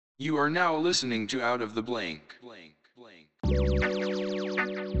You are now listening to Out of the Blank.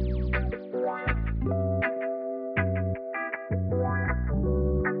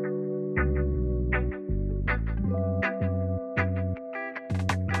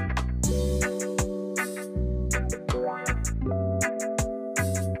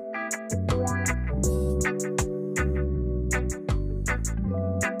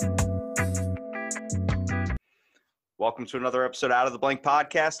 Welcome to another episode Out of the Blank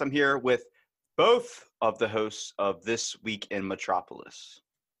podcast. I'm here with both of the hosts of This Week in Metropolis.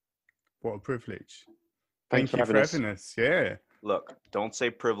 What a privilege. Thanks Thank you for having us. Yeah. Look, don't say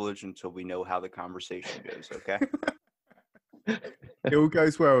privilege until we know how the conversation goes, okay? It all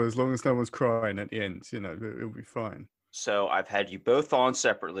goes well as long as no one's crying at the end. It'll be fine. So I've had you both on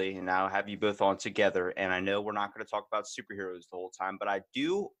separately, and now I have you both on together. And I know we're not going to talk about superheroes the whole time, but I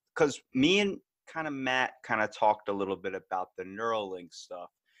do, because me and Matt talked a little bit about the Neuralink stuff.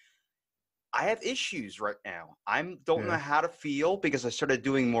 I have issues right now. I don't know how to feel because I started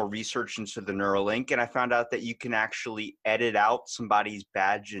doing more research into the Neuralink, and I found out that you can actually edit out somebody's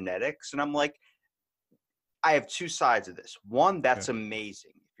bad genetics. And I'm like, I have two sides of this. One, that's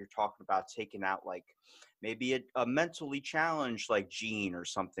amazing. If you're talking about taking out like maybe a mentally challenged like gene or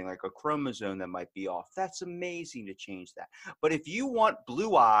something, like a chromosome that might be off. That's amazing to change that. But if you want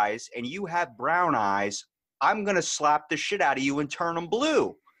blue eyes and you have brown eyes, I'm going to slap the shit out of you and turn them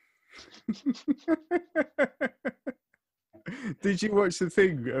blue. Did you watch the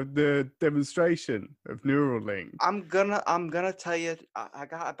thing of the demonstration of Neuralink? I'm gonna tell you, I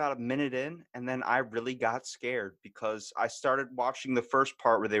got about a minute in, and then I really got scared because I started watching the first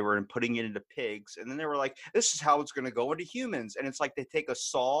part where they were putting it into pigs, and then they were like, "This is how it's gonna go into humans," and it's like they take a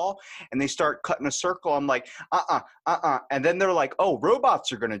saw and they start cutting a circle. I'm like, and then they're like, "Oh,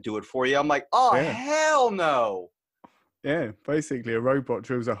 robots are gonna do it for you." I'm like, "Oh, hell no!" Yeah, basically, a robot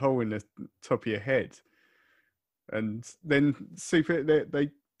drills a hole in the top of your head. And then they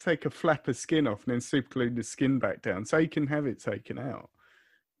take a flap of skin off and then super glue the skin back down so you can have it taken out.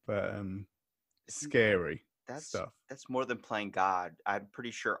 But scary stuff. That's more than playing God. I'm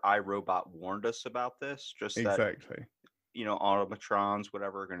pretty sure iRobot warned us about this. Exactly. Automatrons,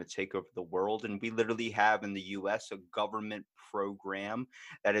 whatever, are going to take over the world. And we literally have in the U.S. a government program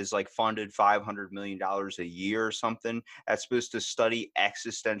that is like funded $500 million a year or something that's supposed to study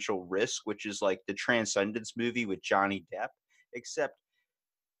existential risk, which is like the Transcendence movie with Johnny Depp, except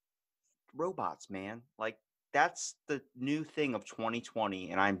robots, man. Like, that's the new thing of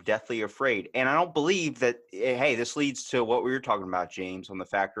 2020, and I'm deathly afraid. And I don't believe that, hey, this leads to what we were talking about, James, on the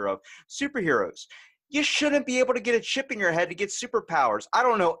factor of superheroes. You shouldn't be able to get a chip in your head to get superpowers. I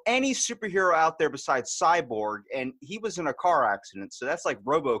don't know any superhero out there besides Cyborg, and he was in a car accident, so that's like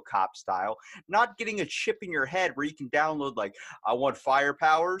RoboCop style. Not getting a chip in your head where you can download like, I want fire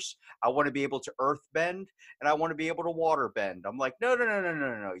powers, I want to be able to earth bend, and I want to be able to water bend. I'm like, no.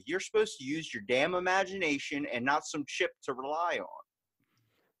 You're supposed to use your damn imagination and not some chip to rely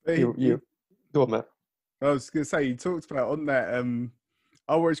on. You go on, Matt. I was going to say, you talked about on that...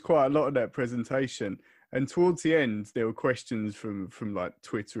 I watched quite a lot of that presentation, and towards the end there were questions from like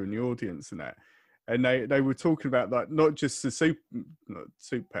Twitter and the audience and that, and they were talking about like not just the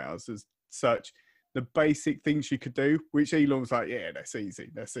superpowers as such, the basic things you could do, which Elon was like, yeah, that's easy.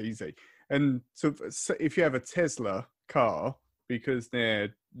 And so if you have a Tesla car, because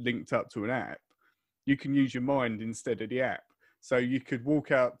they're linked up to an app, you can use your mind instead of the app. So you could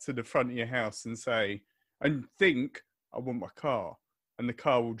walk out to the front of your house and say, and think, I want my car. And the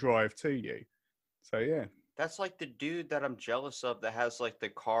car will drive to you. So, yeah. That's like the dude that I'm jealous of that has like the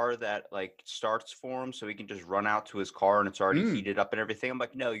car that like starts for him so he can just run out to his car and it's already heated up and everything. I'm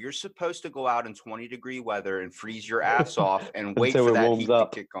like, no, you're supposed to go out in 20-degree weather and freeze your ass off and wait for that heat to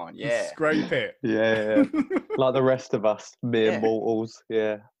kick on. Yeah. Scrape it. Yeah. Like the rest of us, mere mortals.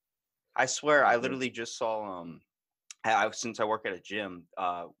 Yeah. I swear, I literally just saw since I work at a gym,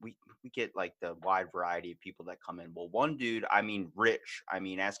 we get like the wide variety of people that come in. Well, one dude, rich,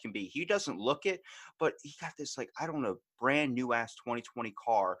 as can be, he doesn't look it, but he got this like, I don't know, brand new ass 2020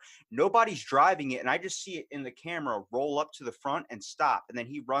 car. Nobody's driving it. And I just see it in the camera roll up to the front and stop. And then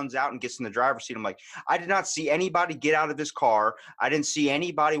he runs out and gets in the driver's seat. I'm like, I did not see anybody get out of this car. I didn't see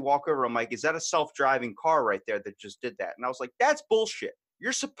anybody walk over. I'm like, is that a self-driving car right there that just did that? And I was like, that's bullshit.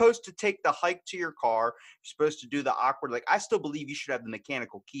 You're supposed to take the hike to your car. You're supposed to do the awkward, like, I still believe you should have the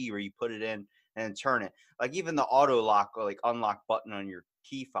mechanical key where you put it in and turn it. Like, even the auto lock or like unlock button on your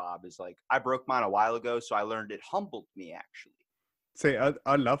key fob is like, I broke mine a while ago, so I learned it humbled me, actually. See,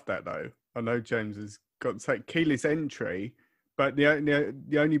 I love that, though. I know James has got to take keyless entry, but the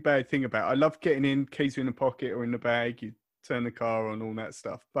only bad thing about it, I love getting in, keys are in the pocket or in the bag, you turn the car on, all that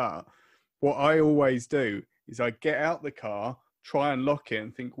stuff. But what I always do is I get out the car, try and lock it,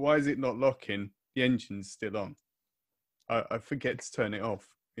 and think, why is it not locking? The engine's still on. I forget to turn it off.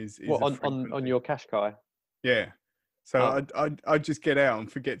 Is What, a on frequent thing. your Qashqai? Yeah. So Oh. I just get out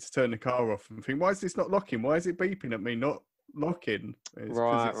and forget to turn the car off and think, why is this not locking? Why is it beeping at me, not locking? It's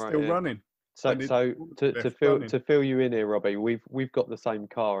because it's still Yeah. running. So And to fill you in here, Robbie, we've got the same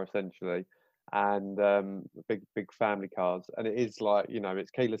car essentially, and big family cars, and it is like, you know,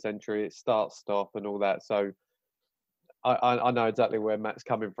 it's keyless entry, it's start stop and all that. So I know exactly where Matt's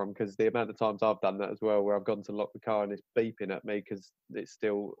coming from, because the amount of times I've done that as well, where I've gone to lock the car and it's beeping at me because it's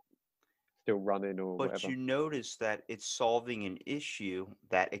still running or But whatever. you notice that it's solving an issue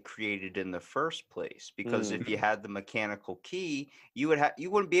that it created in the first place. Because if you had the mechanical key, you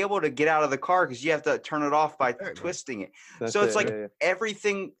wouldn't be able to get out of the car because you have to turn it off by twisting it. That's so it's it, like yeah.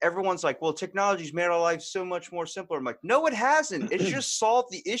 everyone's like, well, technology's made our life so much more simpler. I'm like, no, it hasn't. It's just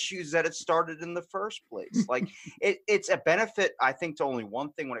solved the issues that it started in the first place. Like it's a benefit, I think, to only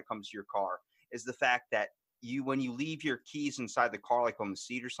one thing when it comes to your car, is the fact that when you leave your keys inside the car, like on the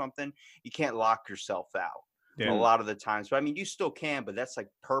seat or something, you can't lock yourself out a lot of the times. But I mean, you still can, but that's like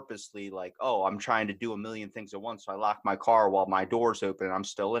purposely like, oh, I'm trying to do a million things at once. So I lock my car while my door's open and I'm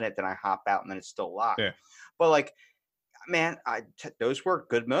still in it. Then I hop out and then it's still locked. Yeah. But like, man, those were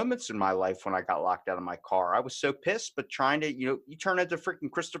good moments in my life when I got locked out of my car. I was so pissed, but trying to, you turn into freaking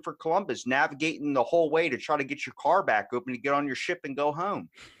Christopher Columbus, navigating the whole way to try to get your car back open to get on your ship and go home.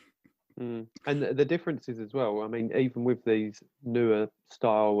 And the differences as well. I mean, even with these newer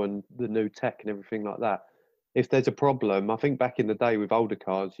style and the new tech and everything like that, if there's a problem, I think back in the day with older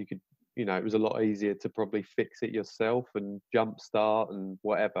cars, you could, it was a lot easier to probably fix it yourself and jump start and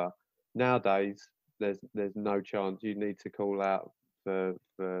whatever. Nowadays, there's no chance. You need to call out for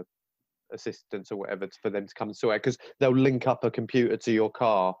assistance or whatever for them to come and sort it, because they'll link up a computer to your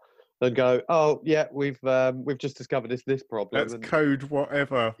car and go, oh yeah, we've just discovered this problem. That's code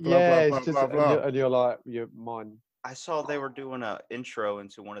whatever. Blah, Yeah, blah, it's blah, just, blah, blah. and you're like, your mind. I saw they were doing a intro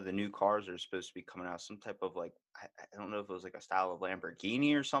into one of the new cars that are supposed to be coming out. Some type of like, I don't know if it was like a style of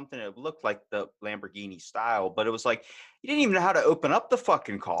Lamborghini or something. It looked like the Lamborghini style, but it was like, you didn't even know how to open up the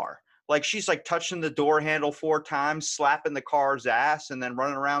fucking car. Like she's like touching the door handle 4 times, slapping the car's ass, and then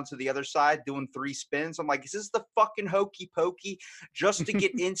running around to the other side doing 3 spins. I'm like, is this the fucking hokey pokey just to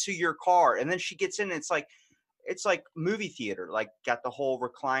get into your car? And then she gets in and it's like movie theater, like got the whole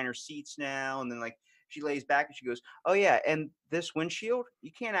recliner seats now. And then like she lays back and she goes, oh yeah, and this windshield,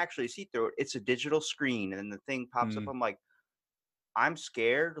 you can't actually see through it. It's a digital screen. And then the thing pops up. I'm like, I'm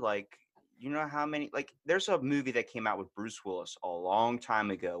scared. Like, you know how many, like there's a movie that came out with Bruce Willis a long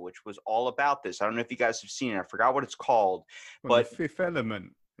time ago, which was all about this. I don't know if you guys have seen it. I forgot what it's called, but The Fifth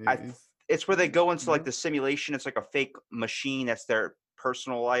Element. It's where they go into like the simulation. It's like a fake machine that's their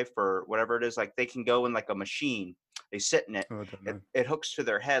personal life or whatever it is. Like they can go in like a machine. They sit in it. It hooks to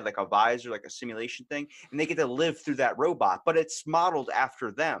their head like a visor, like a simulation thing, and they get to live through that robot. But it's modeled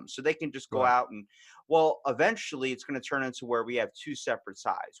after them, so they can just go out and. Well, eventually, it's going to turn into where we have 2 separate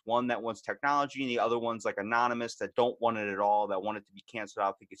sides. One that wants technology, and the other one's like anonymous that don't want it at all, that want it to be canceled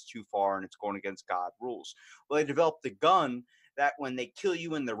out, think it's too far and it's going against God rules. Well, they developed the gun that when they kill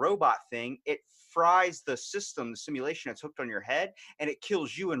you in the robot thing, it fries the system, the simulation that's hooked on your head, and it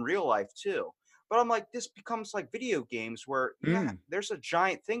kills you in real life too. But I'm like, this becomes like video games where there's a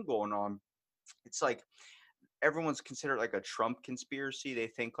giant thing going on. It's like everyone's considered like a Trump conspiracy. They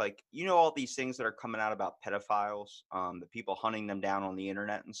think like, all these things that are coming out about pedophiles, the people hunting them down on the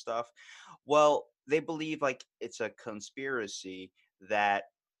internet and stuff. Well, they believe like it's a conspiracy that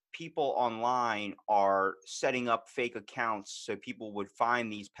people online are setting up fake accounts so people would find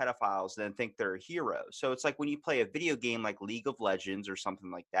these pedophiles and then think they're a hero. So it's like when you play a video game like League of Legends or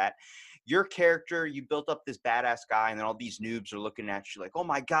something like that, your character, you built up this badass guy, and then all these noobs are looking at you like, oh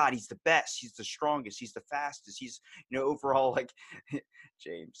my God, he's the best, he's the strongest, he's the fastest, he's, overall like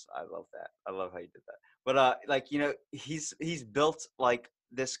James, I love that. I love how you did that. But like, he's built like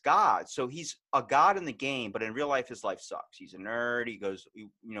this god. So he's a god in the game, but in real life, his life sucks. He's a nerd. He goes,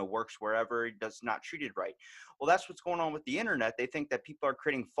 works wherever. He does not treated right. Well, that's what's going on with the internet. They think that people are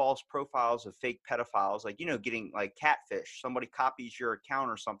creating false profiles of fake pedophiles, like, getting like catfish. Somebody copies your account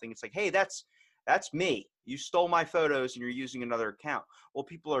or something. It's like, hey, that's me. You stole my photos and you're using another account. Well,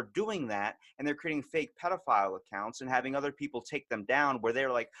 people are doing that, and they're creating fake pedophile accounts and having other people take them down, where they're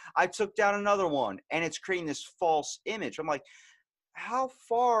like, I took down another one, and it's creating this false image. I'm like, how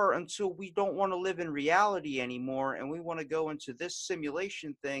far until we don't want to live in reality anymore and we want to go into this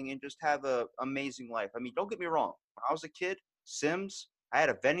simulation thing and just have a amazing life? I mean, don't get me wrong. When I was a kid, Sims, I had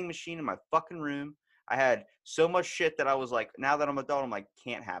a vending machine in my fucking room. I had so much shit that I was like, now that I'm adult, I'm like,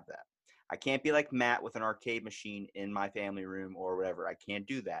 can't have that. I can't be like Matt with an arcade machine in my family room or whatever. I can't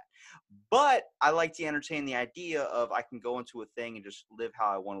do that. But I like to entertain the idea of I can go into a thing and just live how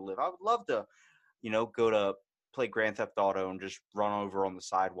I want to live. I would love to, go to play Grand Theft Auto and just run over on the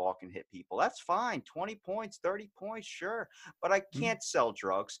sidewalk and hit people. That's fine. 20 points, 30 points, sure. But I can't sell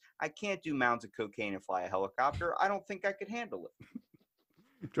drugs. I can't do mounds of cocaine and fly a helicopter. I don't think I could handle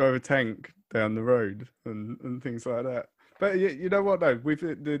it. Drive a tank down the road and things like that. But you know what though,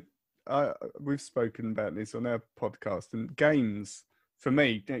 we've spoken about this on our podcast, and games, for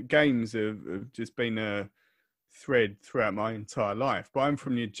me, games have just been a thread throughout my entire life. But I'm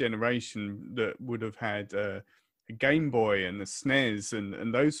from the generation that would have had a Game Boy and the SNES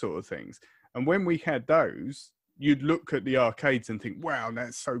and those sort of things. And when we had those, you'd look at the arcades and think, wow,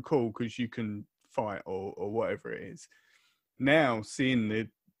 that's so cool because you can fight or whatever it is. Now, seeing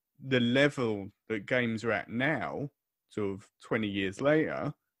the level that games are at now, sort of 20 years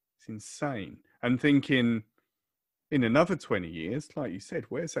later, it's insane. And thinking in another 20 years, like you said,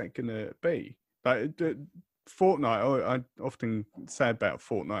 where's that going to be? Like Fortnite, I often say about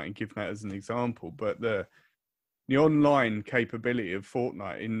Fortnite and give that as an example, but the online capability of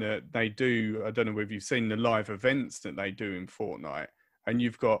Fortnite in that they do, I don't know whether you've seen the live events that they do in Fortnite, and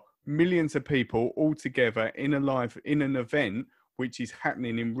you've got millions of people all together in an event which is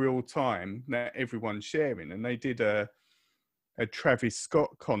happening in real time that everyone's sharing. And they did a Travis Scott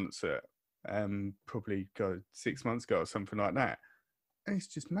concert probably 6 months ago or something like that, and it's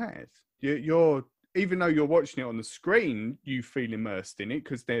just mad. You're even though you're watching it on the screen, you feel immersed in it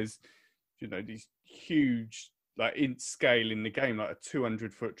because there's these huge, like, in scale in the game, like a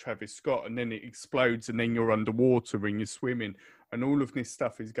 200-foot Travis Scott, and then it explodes, and then you're underwater and you're swimming, and all of this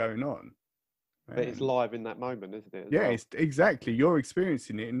stuff is going on. But it's live in that moment, isn't it? Yeah, it's exactly. You're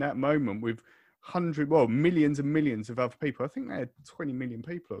experiencing it in that moment with millions and millions of other people. I think they had 20 million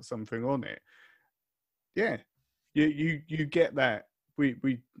people or something on it. Yeah, you get that. We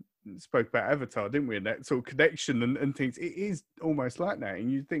spoke about Avatar, didn't we? And that sort of connection and things. It is almost like that,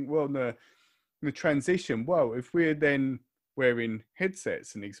 and you think, well, the transition. Well, if we're then wearing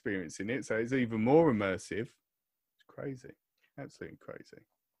headsets and experiencing it, so it's even more immersive. It's crazy, absolutely crazy.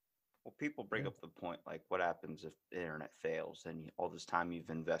 Well, people bring up the point, like, what happens if the internet fails and all this time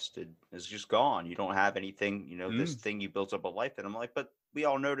you've invested is just gone? You don't have anything, this thing you built up a life in. I'm like, but we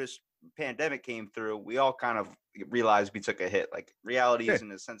all noticed pandemic came through. We all kind of realized we took a hit. Like, reality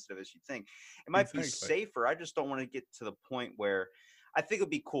isn't as sensitive as you think. It might be safer. I just don't want to get to the point where I think it'd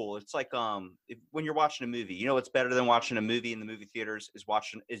be cool. It's like when you're watching a movie, what's better than watching a movie in the movie theaters is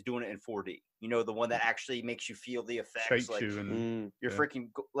doing it in 4D. The one that actually makes you feel the effects. Shakes like you and you're freaking.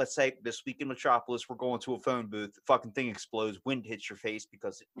 Let's say this week in Metropolis, we're going to a phone booth. The fucking thing explodes. Wind hits your face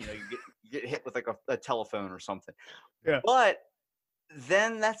because you get hit with like a telephone or something. Yeah. But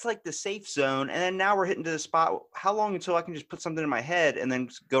then that's like the safe zone, and then now we're hitting to the spot. How long until I can just put something in my head and then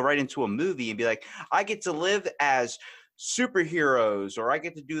go right into a movie and be like, I get to live as superheroes, or I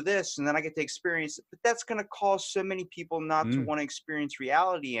get to do this, and then I get to experience it. But that's going to cause so many people not to want to experience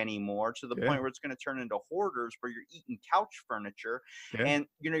reality anymore, to the point where it's going to turn into hoarders where you're eating couch furniture and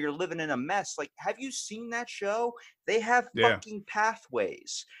you're living in a mess. Like, have you seen that show? They have fucking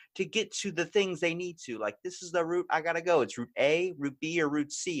pathways to get to the things they need to. Like, this is the route I gotta go. It's route A, route B, or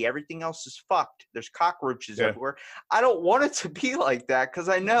route C. Everything else is fucked. There's cockroaches everywhere. I don't want it to be like that, because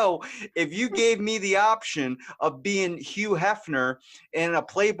I know if you gave me the option of being Hugh Hefner in a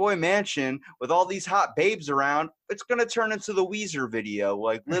Playboy mansion with all these hot babes around, it's gonna turn into the Weezer video,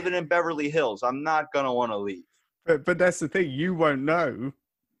 like living in Beverly Hills. I'm not gonna want to leave. But that's the thing. You won't know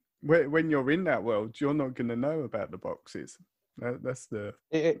when you're in that world. You're not going to know about the boxes. That's the.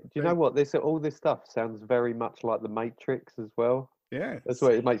 Do you know what? All this stuff sounds very much like the Matrix as well. Yeah, that's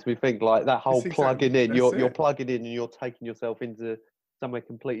what it makes me think. Like that whole plugging in. You're plugging in and you're taking yourself into somewhere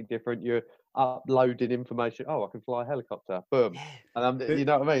completely different. You're uploading information. Oh, I can fly a helicopter. Boom. And you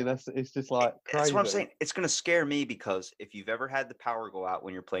know what I mean? It's just like crazy. That's what I'm saying. It's going to scare me, because if you've ever had the power go out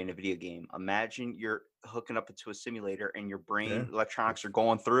when you're playing a video game, imagine you're hooking up into a simulator and your brain electronics are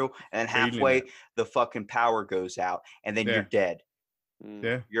going through, and then halfway the fucking power goes out, and then you're dead.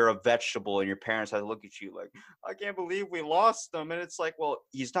 Yeah, you're a vegetable, and your parents have to look at you like, I can't believe we lost him. And it's like, well,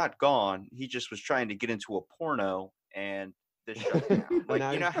 he's not gone. He just was trying to get into a porno, and this shut down.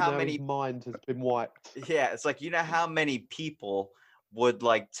 Like, now, how many his mind has been wiped. Yeah, it's like, how many people would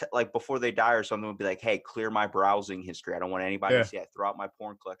like before they die or something would be like, hey, clear my browsing history. I don't want anybody to see it. Throw out my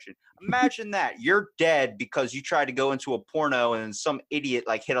porn collection. Imagine that. You're dead because you tried to go into a porno and some idiot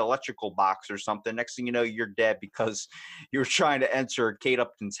like hit an electrical box or something. Next thing you know, you're dead because you were trying to enter Kate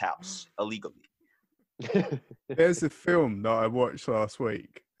Upton's house illegally. There's a film that I watched last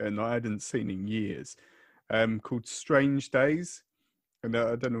week and I hadn't seen in years, called Strange Days. And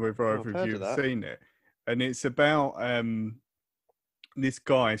I don't know whether Oh, I've either of heard you of have that. seen it. And it's about this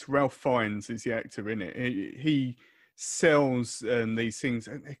guy. It's Ralph Fiennes is the actor in it. He sells these things,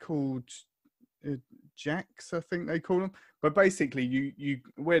 and they're called jacks, I think they call them. But basically, you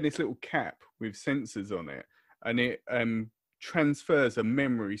wear this little cap with sensors on it, and it transfers a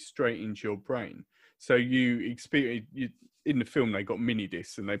memory straight into your brain. So you experience. In the film, they got mini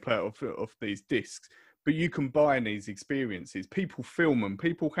discs, and they play it off these discs. But you can buy these experiences. People film them.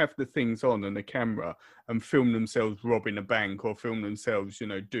 People have the things on and the camera and film themselves robbing a bank or film themselves,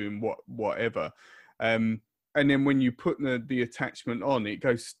 doing whatever. And then when you put the attachment on, it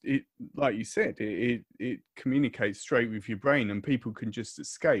goes, like you said, it communicates straight with your brain, and people can just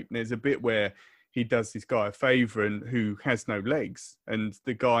escape. And there's a bit where he does this guy a favor and who has no legs, and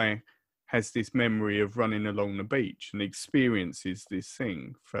the guy has this memory of running along the beach and experiences this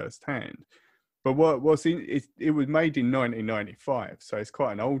thing firsthand. But it was made in 1995, so it's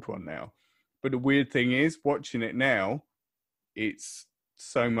quite an old one now. But the weird thing is, watching it now, it's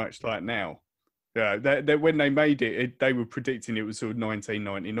so much like now. Yeah, when they made it, they were predicting it was sort of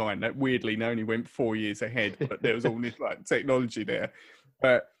 1999. That weirdly only went 4 years ahead, but there was all this like technology there.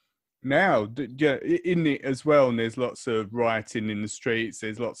 But now, yeah, in it as well, and there's lots of rioting in the streets.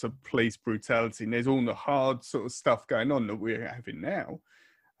 There's lots of police brutality, and there's all the hard sort of stuff going on that we're having now.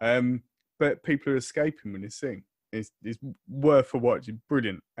 But people are escaping with this thing. It's worth a watch. It's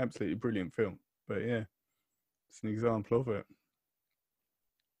brilliant, absolutely brilliant film. But yeah, it's an example of it.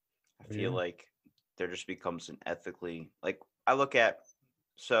 I feel like there just becomes an ethically, like I look at,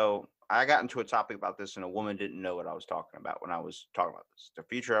 so I got into a topic about this and a woman didn't know what I was talking about when I was talking about this. The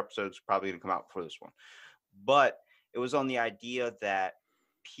future episode's probably going to come out before this one. But it was on the idea that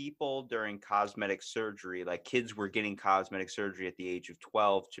people during cosmetic surgery, like kids were getting cosmetic surgery at the age of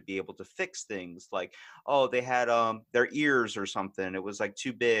 12 to be able to fix things like, oh, they had their ears or something. It was like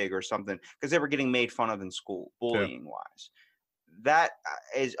too big or something because they were getting made fun of in school, bullying wise. That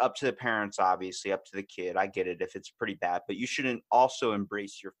is up to the parents, obviously, up to the kid. I get it if it's pretty bad, but you shouldn't also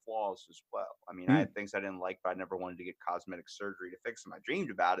embrace your flaws as well. I mean, I had things I didn't like, but I never wanted to get cosmetic surgery to fix them. I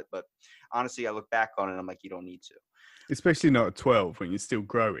dreamed about it, but honestly, I look back on it and I'm like, you don't need to. Especially not at 12 when you're still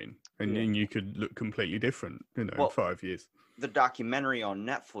growing and you could look completely different, in 5 years. The documentary on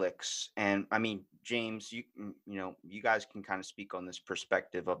Netflix, and I mean, James, you guys can kind of speak on this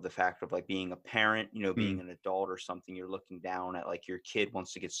perspective of the fact of like being a parent, being an adult or something. You're looking down at like your kid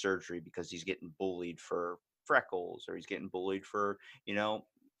wants to get surgery because he's getting bullied for freckles or he's getting bullied for,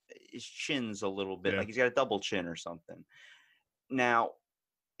 his chin's a little bit like he's got a double chin or something. Now,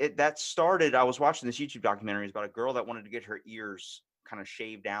 that started, I was watching this YouTube documentary about a girl that wanted to get her ears kind of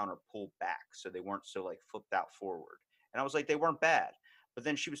shaved down or pulled back so they weren't so like flipped out forward. And I was like, they weren't bad. But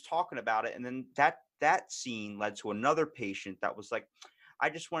then she was talking about it. And then that scene led to another patient that was like, I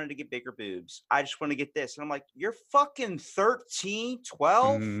just wanted to get bigger boobs. I just want to get this. And I'm like, you're fucking 13,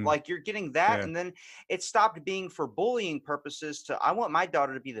 12? Like you're getting that. Yeah. And then it stopped being for bullying purposes to, I want my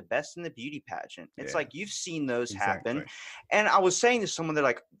daughter to be the best in the beauty pageant. It's like, you've seen those happen. And I was saying to someone, they're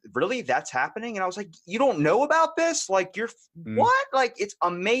like, really, that's happening? And I was like, you don't know about this? Like you're what? Like, it's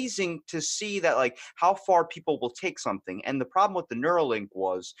amazing to see that, like how far people will take something. And the problem with the Neuralink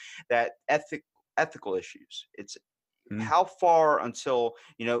was that ethical issues. It's, how far until,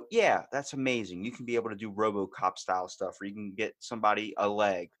 that's amazing. You can be able to do RoboCop style stuff, or you can get somebody a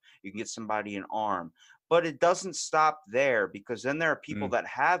leg, you can get somebody an arm, but it doesn't stop there because then there are people that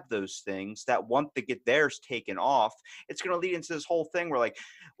have those things that want to get theirs taken off. It's going to lead into this whole thing where like,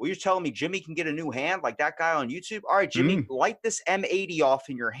 well, you're telling me Jimmy can get a new hand like that guy on YouTube? All right, Jimmy, light this M80 off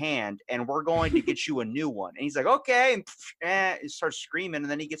in your hand and we're going to get you a new one. And he's like, okay. And he starts screaming and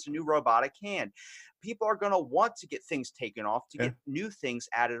then he gets a new robotic hand. People are going to want to get things taken off to get new things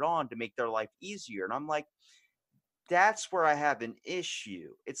added on to make their life easier. And I'm like, that's where I have an issue.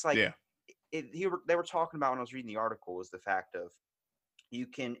 It's like, they were talking about when I was reading the article was the fact of you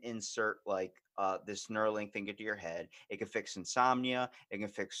can insert like this Neuralink thing into your head. It can fix insomnia. It can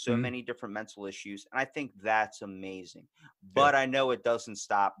fix so many different mental issues. And I think that's amazing. But I know it doesn't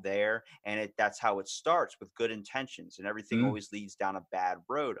stop there. And that's how it starts, with good intentions. And everything always leads down a bad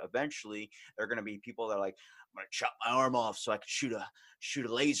road. Eventually, there are going to be people that are like, I'm going to chop my arm off so I can shoot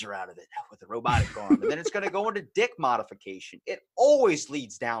a laser out of it with a robotic arm. And then it's going to go into dick modification. It always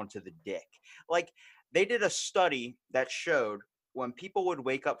leads down to the dick. Like, they did a study that showed when people would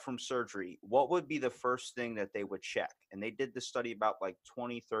wake up from surgery, what would be the first thing that they would check? And they did this study about like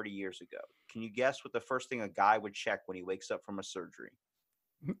 20, 30 years ago. Can you guess what the first thing a guy would check when he wakes up from a surgery?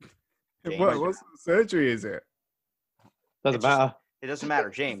 James? What sort of surgery is it? Doesn't matter. It doesn't matter,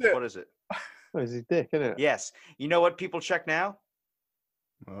 James. What is it? Oh, it's his dick, isn't it? Yes. You know what people check now?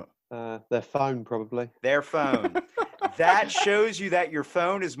 What? Their phone, probably. Their phone. That shows you that your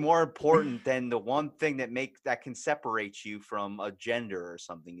phone is more important than the one thing that can separate you from a gender or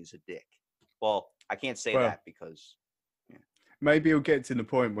something is a dick. Well, I can't say that because maybe it'll get to the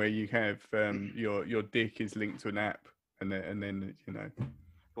point where you have your dick is linked to an app, and then you know.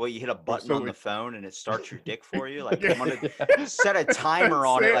 Well, you hit a button on the phone and it starts your dick for you. Like, Yeah. I'm gonna set a timer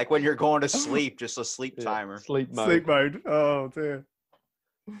on it, it. like when you're going to sleep, just a sleep timer. Sleep mode. Sleep mode. Oh dear.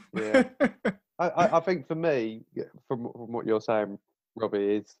 Yeah. I think for me, from what you're saying,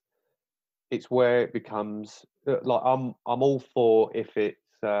 Robbie, it's where it becomes like I'm all for if it's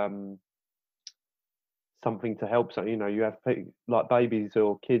something to help. So, you know, you have like babies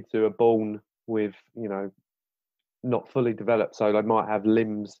or kids who are born with, you know, not fully developed, so they might have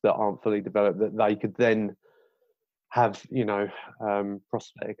limbs that aren't fully developed that they could then have, you know,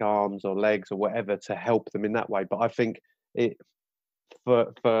 prosthetic arms or legs or whatever to help them in that way. But I think it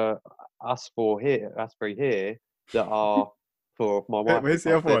for us three here that are for my wife. Where's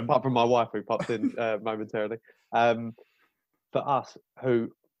the other one? Apart from my wife who popped in momentarily. For us,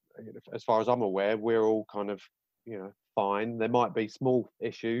 who, as far as I'm aware, we're all kind of, you know, fine. There might be small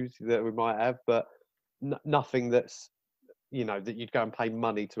issues that we might have, but nothing that's, you know, that you'd go and pay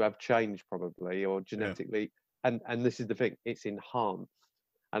money to have changed probably or genetically. Yeah. And this is the thing, it's enhanced.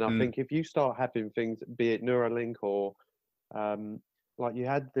 And I think if you start having things, be it Neuralink or like you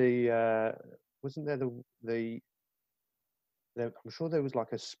had the wasn't there I'm sure there was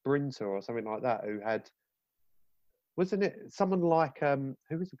like a sprinter or something like that who had, wasn't it someone like who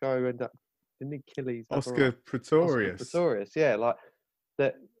was the guy who ended up, didn't he kill his Oscar Pretorius? Oscar Pretorius, yeah, like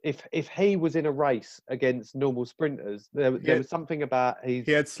that. If he was in a race against normal sprinters, there was something about he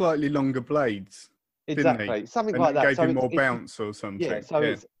had slightly longer blades. Exactly, something and like that. Gave so him more bounce or something. Yeah,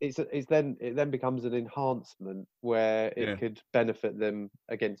 so it then becomes an enhancement where it could benefit them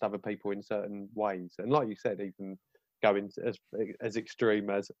against other people in certain ways. And like you said, even going as extreme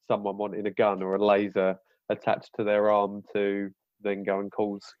as someone wanting a gun or a laser attached to their arm to then go and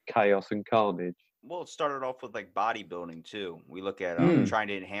cause chaos and carnage. Well, it started off with like bodybuilding too. We look at trying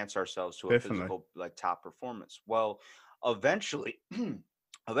to enhance ourselves to a physical, like, top performance. Well, eventually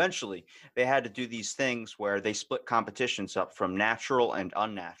they had to do these things where they split competitions up from natural and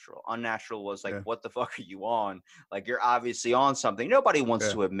unnatural. Unnatural was like, what the fuck are you on? Like, you're obviously on something. Nobody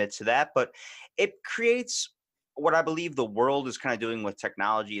wants to admit to that, but it creates what I believe the world is kind of doing with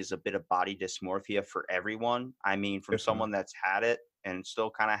technology is a bit of body dysmorphia for everyone. I mean, from someone that's had it and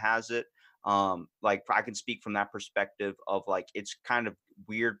still kind of has it. Like, I can speak from that perspective of, like, it's kind of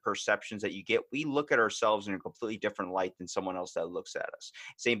weird perceptions that you get. We look at ourselves in a completely different light than someone else that looks at us.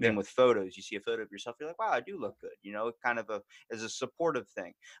 Same thing with photos. You see a photo of yourself, you're like, wow, I do look good, you know, kind of as a supportive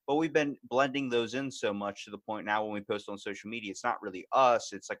thing. But we've been blending those in so much to the point now when we post on social media, it's not really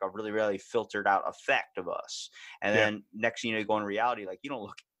us. It's like a really, really filtered out effect of us. And then next thing you know, you go in reality, like, you don't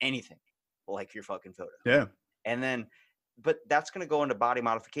look anything like your fucking photo. Yeah. And then, but that's going to go into body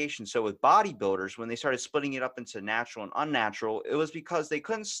modification. So with bodybuilders, when they started splitting it up into natural and unnatural, it was because they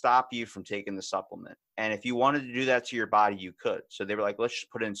couldn't stop you from taking the supplement. And if you wanted to do that to your body, you could. So they were like, let's just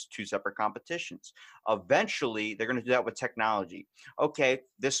put in 2 separate competitions. Eventually, they're going to do that with technology. Okay,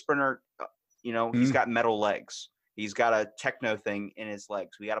 this sprinter, you know, he's got metal legs. He's got a techno thing in his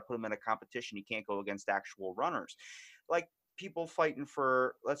legs. We got to put him in a competition. He can't go against actual runners. Like, people fighting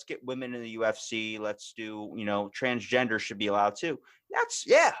for, let's get women in the UFC. Let's do, you know, transgender should be allowed too.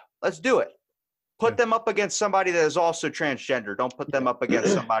 Let's do it. Put them up against somebody that is also transgender. Don't put them up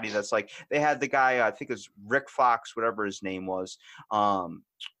against somebody that's like, they had the guy, I think it was Rick Fox, whatever his name was.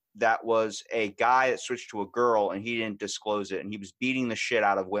 That was a guy that switched to a girl and he didn't disclose it. And he was beating the shit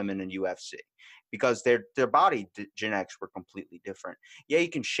out of women in UFC. Because their body genetics were completely different. Yeah, you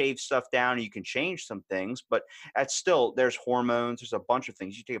can shave stuff down, and you can change some things, but that's still, there's hormones, there's a bunch of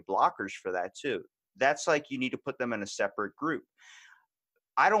things. You take blockers for that too. That's like, you need to put them in a separate group.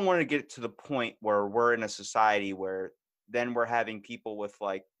 I don't want to get to the point where we're in a society where then we're having people with,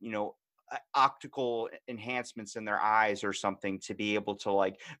 like, you know, optical enhancements in their eyes or something to be able to,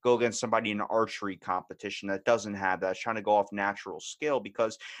 like, go against somebody in an archery competition that doesn't have that, trying to go off natural skill,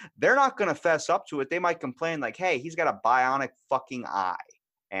 because they're not going to fess up to it. They might complain like, hey, he's got a bionic fucking eye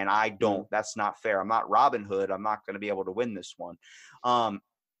and I don't. That's not fair. I'm not Robin Hood. I'm not going to be able to win this one.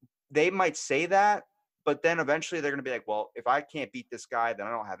 They might say that, But then eventually they're going to be like, well, if I can't beat this guy, then I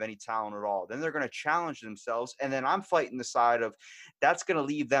don't have any talent at all. Then they're going to challenge themselves. And then I'm fighting the side of that's going to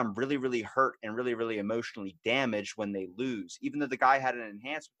leave them really, really hurt and really, really emotionally damaged when they lose. Even though the guy had an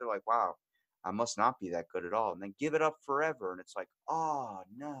enhancement, they're like, wow, I must not be that good at all. And then give it up forever. And it's like, oh,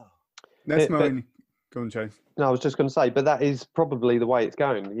 no. That's But- my only... Go on, Chase. No, I was just going to say, but that is probably the way it's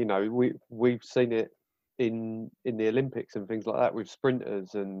going. You know, we've seen it in the Olympics and things like that with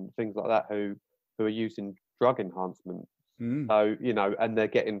sprinters and things like that who are using drug enhancement. So, you know, and they're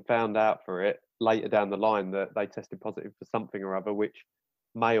getting found out for it later down the line that they tested positive for something or other, which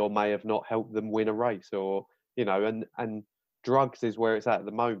may or may have not helped them win a race, or, you know, and drugs is where it's at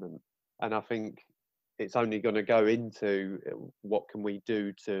the moment. And I think it's only going to go into what can we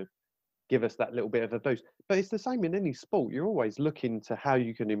do to give us that little bit of a boost. But it's the same in any sport. You're always looking to how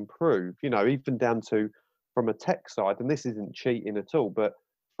you can improve, you know, even down to from a tech side, and this isn't cheating at all, but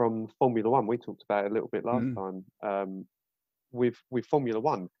from Formula One, we talked about it a little bit last time, with Formula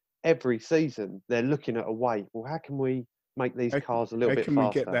One, every season they're looking at a way, well, how can we make these cars a little bit faster?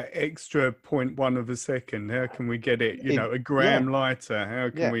 How can we get that extra 0.1 of a second? How can we get it, you know, a gram lighter? How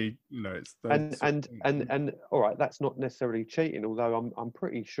can we, you know, it's and all right, that's not necessarily cheating, although I'm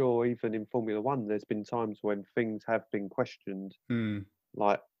pretty sure even in Formula One there's been times when things have been questioned,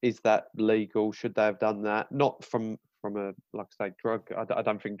 like, is that legal? Should they have done that? Not from a, like I say, drug. I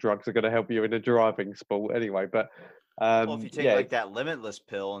don't think drugs are going to help you in a driving sport anyway, but well, if you take like that limitless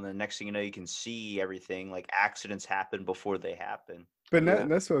pill, and the next thing you know, you can see everything. Like accidents happen before they happen. But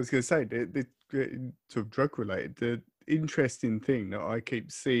that's what I was going to say. The sort of drug related, the interesting thing that I keep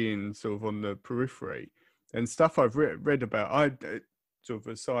seeing sort of on the periphery and stuff I've read about. I sort of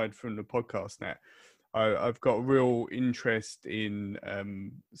aside from the podcast now, I've got a real interest in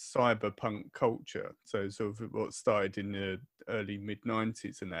cyberpunk culture. So sort of what started in the early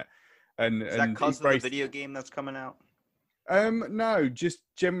mid-90s and that. And is that because of the video game that's coming out? No, just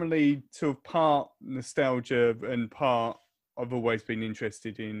generally sort of part nostalgia and part I've always been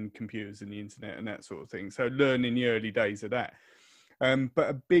interested in computers and the internet and that sort of thing. So learning the early days of that. But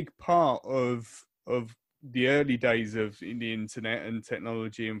a big part of the early days of the internet and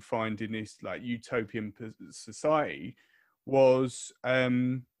technology and finding this like utopian society was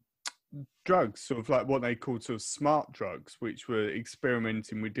drugs, sort of like what they called sort of smart drugs, which were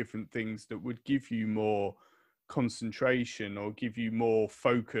experimenting with different things that would give you more concentration or give you more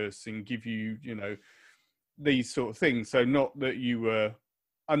focus and give you, you know, these sort of things. So not that you were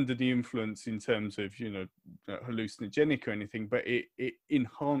under the influence in terms of, you know, hallucinogenic or anything, but it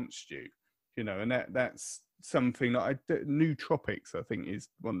enhanced you, you know, and that's something that nootropics, I think, is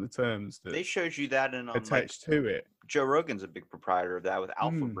one of the terms that they showed you that in attached to it. Joe Rogan's a big proprietor of that with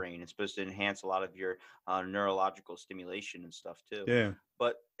Alpha Brain. It's supposed to enhance a lot of your neurological stimulation and stuff too. Yeah.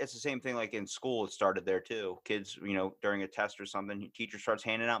 But it's the same thing like in school. It started there too. Kids, you know, during a test or something, teacher starts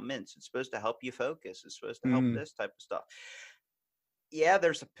handing out mints. It's supposed to help you focus. It's supposed to help this type of stuff. Yeah,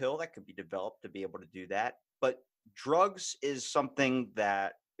 there's a pill that could be developed to be able to do that. But drugs is something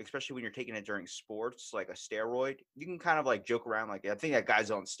that, especially when you're taking it during sports, like a steroid, you can kind of like joke around like, I think that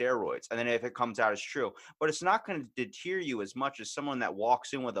guy's on steroids. And then if it comes out as true, but it's not going to deter you as much as someone that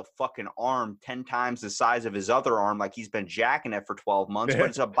walks in with a fucking arm 10 times the size of his other arm, like he's been jacking it for 12 months, but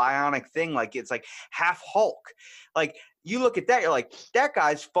it's a bionic thing. Like it's like half Hulk. Like you look at that, you're like, that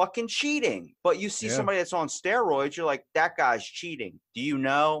guy's fucking cheating. But you see somebody that's on steroids, you're like, that guy's cheating. Do you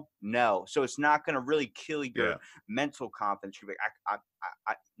know? No. So it's not going to really kill your mental confidence. You're like,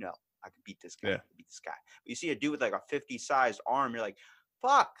 no, I can beat this guy. I can beat this guy. But you see a dude with like a 50-sized arm, you're like,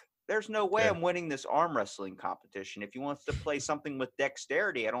 fuck, there's no way I'm winning this arm wrestling competition. If he wants to play something with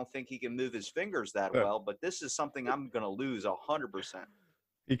dexterity, I don't think he can move his fingers that well. But this is something I'm going to lose 100%.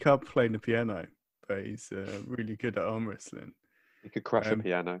 He can't play the piano, but he's really good at arm wrestling. He could crush a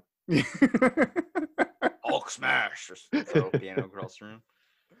piano. Hulk smash. Just throw a piano across the room.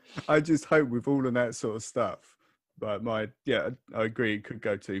 I just hope with all of that sort of stuff, but I agree it could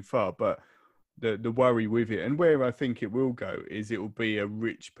go too far, but the worry with it and where I think it will go is it will be a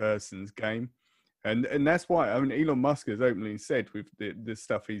rich person's game. And that's why, I mean, Elon Musk has openly said with the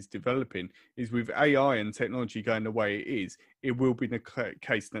stuff he's developing is with AI and technology going the way it is, it will be the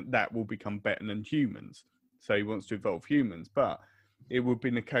case that will become better than humans. So he wants to evolve humans, but it would be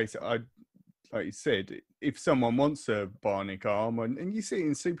the case, like you said, if someone wants a bionic arm, and you see it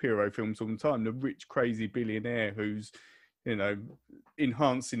in superhero films all the time, the rich, crazy billionaire who's, you know,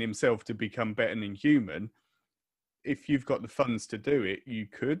 enhancing himself to become better than human, if you've got the funds to do it, you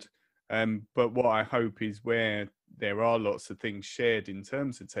could. But what I hope is where there are lots of things shared in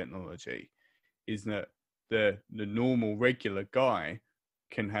terms of technology is that the normal, regular guy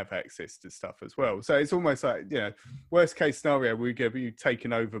can have access to stuff as well. So it's almost like, you know, worst case scenario, we get you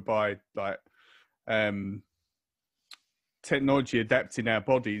taken over by like technology adapting our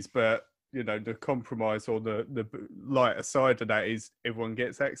bodies, but you know, the compromise or the lighter side of that is everyone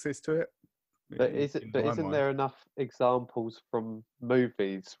gets access to it. But isn't there enough examples from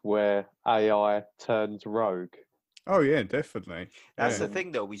movies where AI turns rogue? Oh yeah, definitely. That's Yeah. the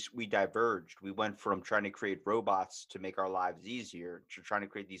thing, though. We diverged. We went from trying to create robots to make our lives easier to trying to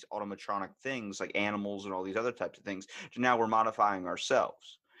create these automatronic things like animals and all these other types of things to now we're modifying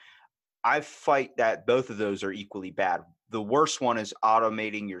ourselves. I fight that both of those are equally bad. The worst one is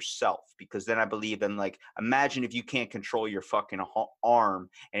automating yourself, because then I believe in, like, imagine if you can't control your fucking arm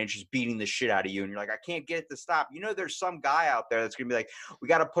and it's just beating the shit out of you and you're like, I can't get it to stop. You know, there's some guy out there that's going to be like, we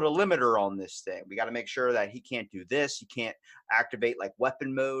got to put a limiter on this thing. We got to make sure that he can't do this. He can't activate like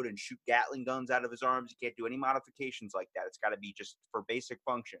weapon mode and shoot Gatling guns out of his arms. He can't do any modifications like that. It's got to be just for basic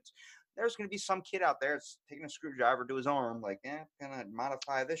functions. There's going to be some kid out there that's taking a screwdriver to his arm, like, gonna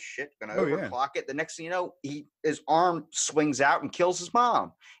modify this shit, gonna overclock it. The next thing you know, his arm swings out and kills his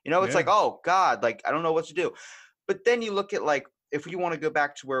mom. You know, it's like, oh God, like, I don't know what to do. But then you look at, like, if you want to go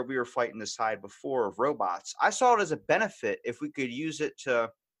back to where we were fighting the side before of robots, I saw it as a benefit if we could use it to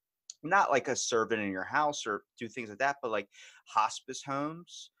not like a servant in your house or do things like that, but like hospice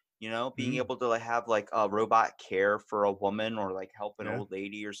homes. You know, being able to like have like a robot care for a woman or like help an old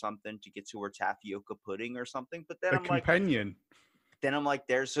lady or something to get to her tapioca pudding or something. But then I'm like,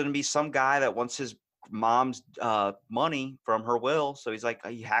 there's going to be some guy that wants his mom's money from her will. So he's like,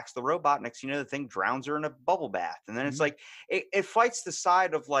 he hacks the robot. Next thing you know, the thing drowns her in a bubble bath. And then it's like, it fights the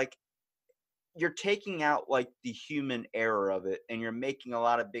side of like, you're taking out like the human error of it. And you're making a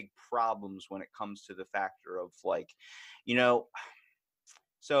lot of big problems when it comes to the factor of like, you know,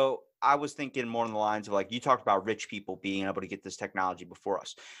 so I was thinking more on the lines of like, you talked about rich people being able to get this technology before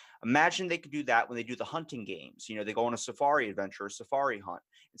us. Imagine they could do that when they do the hunting games. You know, they go on a safari adventure, a safari hunt.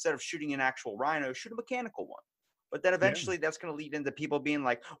 Instead of shooting an actual rhino, shoot a mechanical one. But then eventually that's going to lead into people being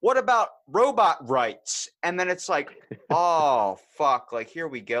like, what about robot rights? And then it's like, oh, fuck, like, here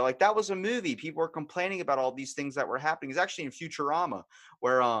we go. Like, that was a movie. People were complaining about all these things that were happening. It's actually in Futurama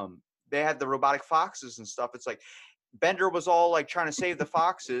where they had the robotic foxes and stuff. It's like, Bender was all like trying to save the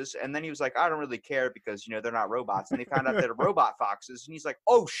foxes, and then he was like, I don't really care because, you know, they're not robots. And they found out they're robot foxes, and he's like,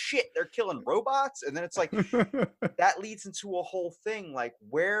 oh shit, they're killing robots. And then it's like, that leads into a whole thing like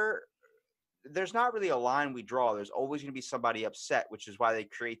where there's not really a line we draw. There's always going to be somebody upset, which is why they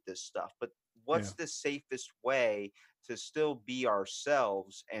create this stuff. But what's the safest way to still be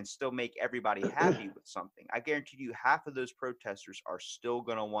ourselves and still make everybody happy with something? I guarantee you half of those protesters are still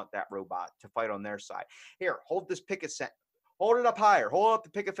going to want that robot to fight on their side. Here, hold this picket fence. Hold it up higher. Hold up the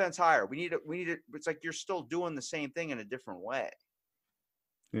picket fence higher. We need it. It's like you're still doing the same thing in a different way.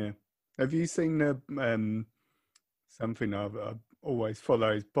 Yeah. Have you seen the something I've always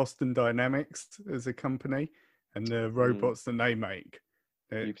follows, Boston Dynamics as a company and the robots that they make?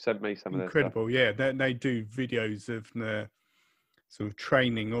 You've sent me some incredible. of that stuff. They do videos of the sort of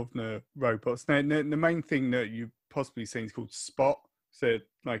training of the robots. Now, the main thing that you've possibly seen is called Spot. So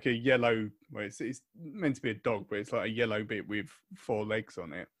like a yellow, well, it's meant to be a dog, but it's like a yellow bit with 4 legs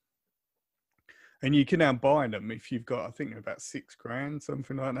on it. And you can now buy them if you've got, I think, about $6,000,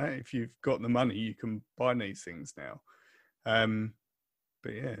 something like that. If you've got the money, you can buy these things now.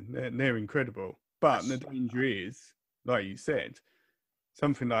 But yeah, they're incredible. But the danger is, like you said,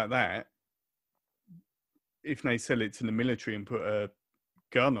 something like that, if they sell it to the military and put a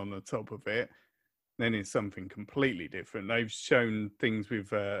gun on the top of it, then it's something completely different. They've shown things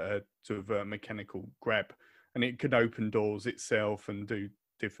with a sort of a mechanical grab, and it could open doors itself and do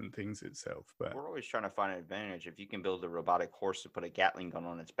different things itself. But we're always trying to find an advantage. If you can build a robotic horse to put a Gatling gun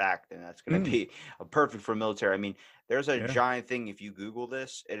on its back, then that's going to be perfect for military. I mean, there's a giant thing. If you Google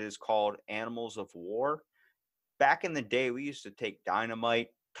this, it is called Animals of War. Back in the day, we used to take dynamite,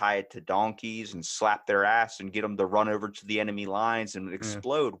 tie it to donkeys, and slap their ass and get them to run over to the enemy lines and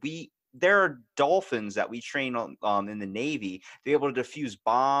explode. There are dolphins that we train on in the Navy to be able to defuse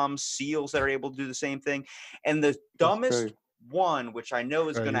bombs, seals that are able to do the same thing. And the dumbest one, which I know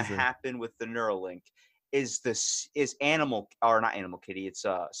is going to happen with the Neuralink, is Animal, or not Animal Kitty, it's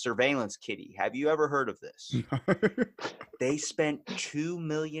Surveillance Kitty. Have you ever heard of this? They spent $2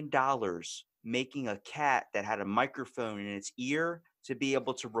 million making a cat that had a microphone in its ear to be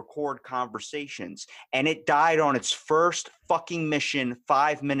able to record conversations, and it died on its first fucking mission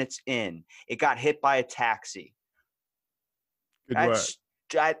 5 minutes in. It got hit by a taxi. Good work.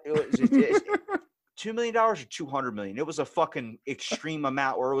 $2 million or $200 million. It was a fucking extreme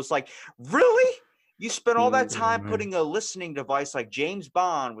amount where it was like, really? You spend all that Yeah, time man. putting a listening device like James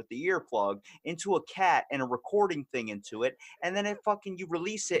Bond with the earplug into a cat and a recording thing into it, and then you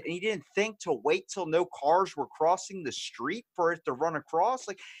release it, and you didn't think to wait till no cars were crossing the street for it to run across.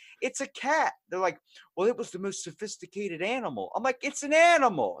 Like, it's a cat. They're like, well, it was the most sophisticated animal. I'm like, it's an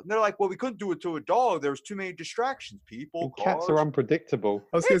animal. And they're like, well, we couldn't do it to a dog. There was too many distractions. People, And cats are cars. unpredictable.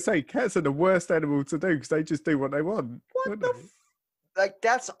 I was going to say, cats are the worst animal to do because they just do what they want. What don't the they? Like,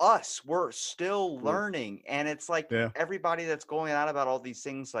 that's us. We're still Mm. learning, and it's like Yeah. everybody that's going on about all these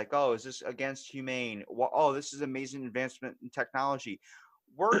things like, oh, is this against humane? Oh, this is amazing advancement in technology.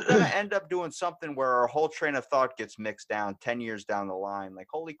 We're gonna end up doing something where our whole train of thought gets mixed down 10 years down the line. Like,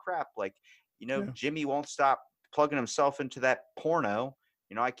 holy crap, like, Yeah. Jimmy won't stop plugging himself into that porno.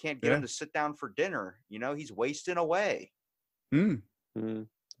 I can't get him Yeah. to sit down for dinner. He's wasting away. Mm. That's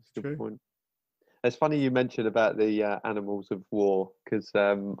a True. good point. It's funny you mentioned about the animals of war, because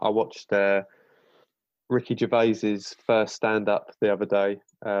I watched Ricky Gervais's first stand-up the other day.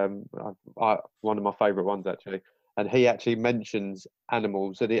 One of my favourite ones, actually, and he actually mentions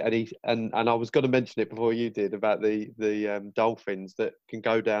animals, and I was going to mention it before you did about the dolphins that can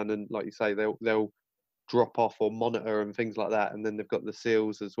go down and, like you say, they'll drop off or monitor and things like that, and then they've got the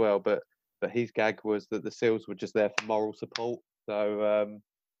seals as well. But his gag was that the seals were just there for moral support. So.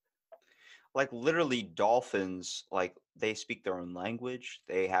 Like, literally, dolphins, like, they speak their own language.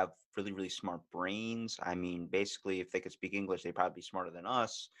 They have really, really smart brains. I mean, basically, if they could speak English, they'd probably be smarter than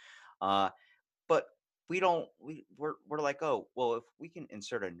us. But we're like, oh, well, if we can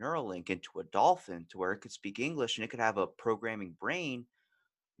insert a Neuralink into a dolphin to where it could speak English and it could have a programming brain,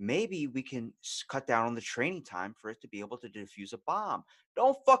 maybe we can cut down on the training time for it to be able to defuse a bomb.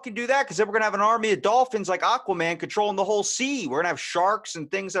 Don't fucking do that, because then we're going to have an army of dolphins like Aquaman controlling the whole sea. We're going to have sharks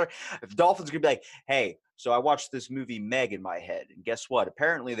and things that are, if dolphins are going to be like, hey, so I watched this movie Meg in my head, and guess what?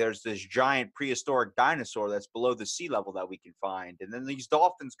 Apparently there's this giant prehistoric dinosaur that's below the sea level that we can find. And then these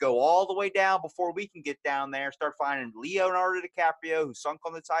dolphins go all the way down before we can get down there, start finding Leonardo DiCaprio, who sunk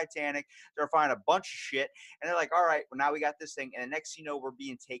on the Titanic, start finding a bunch of shit. And they're like, all right, well, now we got this thing. And the next thing you know, we're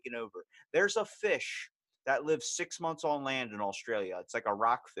being taken over. There's a fish that lives 6 months on land in Australia. It's like a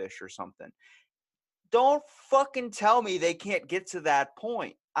rockfish or something. Don't fucking tell me they can't get to that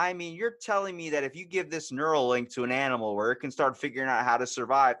point. I mean, you're telling me that if you give this Neuralink to an animal where it can start figuring out how to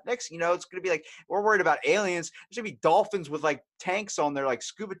survive, next, it's going to be like, we're worried about aliens. There's going to be dolphins with like tanks on there, like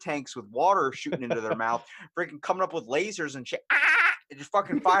scuba tanks with water shooting into their mouth, freaking coming up with lasers and shit. And just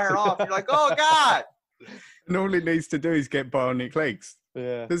fucking firing off. You're like, oh, God. And all it needs to do is get bionic legs.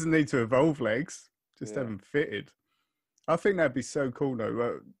 Yeah. Doesn't need to evolve legs. Just Yeah. have them fitted. I think that'd be so cool,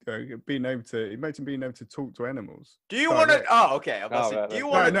 though. Being able to talk to animals. Do you want to? Direct. Oh, okay. I'm about to say, right, do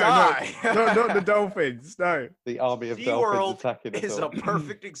you right. want to die? Not the dolphins. No. The army of dolphins SeaWorld attacking us is a all.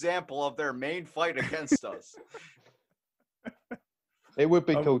 perfect example of their main fight against us. It would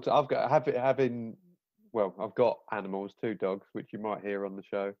be cool to. I've got animals, 2 dogs, which you might hear on the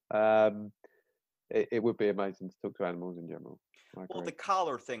show. It would be amazing to talk to animals in general. Well, the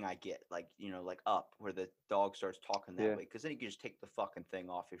collar thing I get, like, like Up, where the dog starts talking that Yeah. way, because then you can just take the fucking thing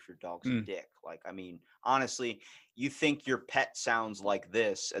off if your dog's a dick. Like, I mean, honestly, you think your pet sounds like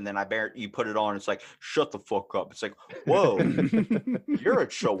this, and then you put it on, it's like, shut the fuck up. It's like, whoa, you're a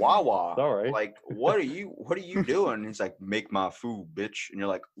chihuahua. Sorry. Like, what are you doing? And it's like, make my food, bitch. And you're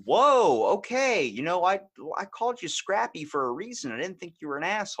like, whoa, okay. I called you Scrappy for a reason. I didn't think you were an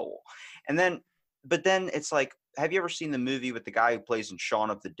asshole. But then it's like, have you ever seen the movie with the guy who plays in Shaun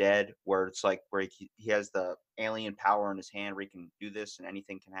of the Dead, where it's like, where he has the alien power in his hand where he can do this and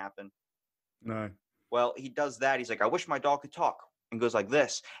anything can happen? No. Well, he does that. He's like, I wish my dog could talk, and goes like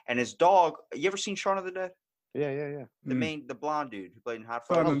this. And his dog, you ever seen Shaun of the Dead? Yeah. The blonde dude who played in Hot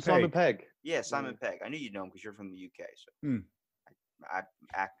Fuzz. Simon Pegg. Yeah, Simon Pegg. I knew you'd know him because you're from the UK. So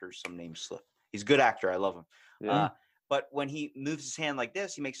actors, some names slip. He's a good actor. I love him. Yeah. But when he moves his hand like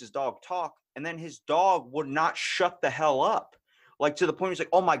this, he makes his dog talk, and then his dog would not shut the hell up. Like, to the point he's like,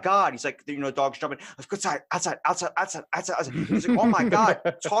 oh my God. He's like, dog's jumping. Let's go outside. He's like, oh my God,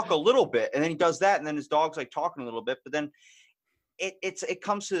 talk a little bit. And then he does that, and then his dog's like talking a little bit. But then it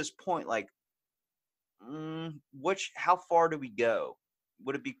comes to this point, like, how far do we go?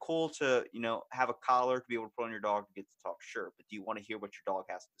 Would it be cool to, have a collar to be able to put on your dog to get to talk? Sure. But do you want to hear what your dog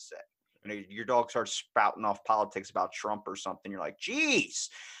has to say? Your dog starts spouting off politics about Trump or something. You're like, geez,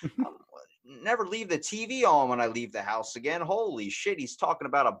 never leave the TV on when I leave the house again. Holy shit, he's talking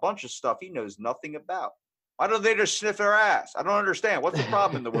about a bunch of stuff he knows nothing about. Why don't they just sniff their ass? I don't understand. What's the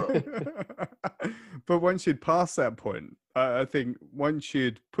problem in the world? But once you'd passed that point, I think once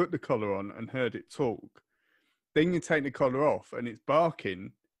you'd put the collar on and heard it talk, then you take the collar off and it's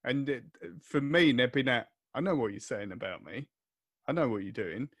barking, And for me, they'd be that, I know what you're saying about me. I know what you're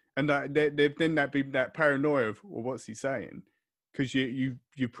doing. And then that'd be that paranoia of, well, what's he saying? Because you've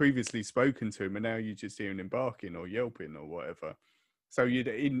previously spoken to him and now you're just hearing him barking or yelping or whatever. So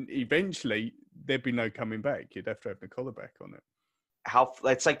eventually there'd be no coming back. You'd have to have the collar back on it.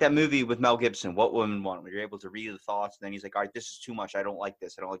 It's like that movie with Mel Gibson, What Women Want, where you're able to read the thoughts, and then he's like, all right, this is too much. I don't like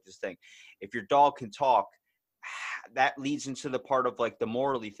this. I don't like this thing. If your dog can talk, that leads into the part of like the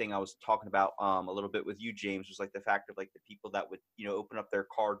morally thing I was talking about a little bit with you, James, was like the fact of like the people that would, open up their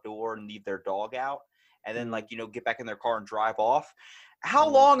car door and leave their dog out and then like, get back in their car and drive off. How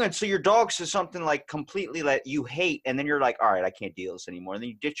long until your dog says something like completely that you hate and then you're like, all right, I can't deal with this anymore. And then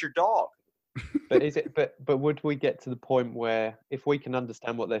you ditch your dog. But would we get to the point where if we can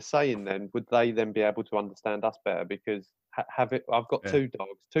understand what they're saying, then would they then be able to understand us better? Because I've got two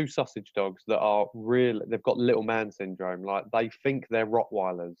dogs, two sausage dogs that are they've got little man syndrome. Like they think they're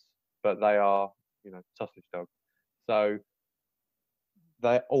Rottweilers, but they are, sausage dogs. So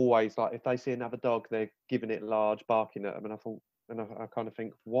they're always like, if they see another dog, they're giving it large, barking at them. And I kind of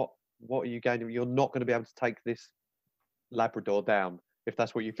think, what are you going to, you're not going to be able to take this Labrador down if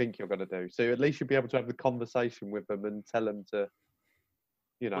that's what you think you're going to do. So at least you'll be able to have the conversation with them and tell them to,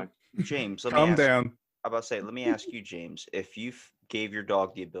 James, calm down. Let me ask you, James, if you gave your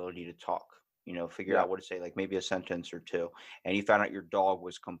dog the ability to talk, figure out what to say, like maybe a sentence or two, and you found out your dog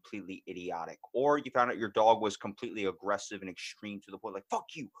was completely idiotic, or you found out your dog was completely aggressive and extreme to the point like, fuck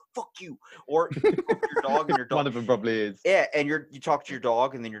you, or you talk to your dog and your dog. One of them probably is. Yeah, and you talk to your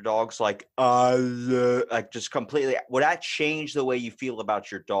dog and then your dog's like just completely. Would that change the way you feel about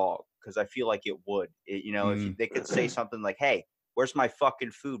your dog? Because I feel like it would. If they could say something like, hey, where's my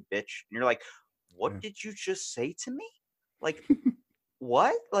fucking food, bitch? And you're like, what did you just say to me? Like,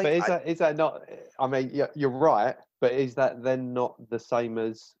 what? Like, but is that not? I mean, you're right, but is that then not the same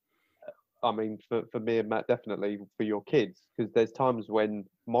as? I mean, for me and Matt, definitely for your kids, because there's times when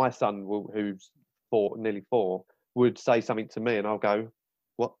my son, who's nearly 4, would say something to me, and I'll go,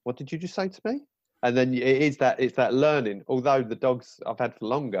 "What did you just say to me?" And then it's that learning. Although the dogs I've had for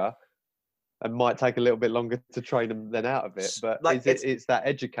longer, and might take a little bit longer to train them than out of it, but like it's that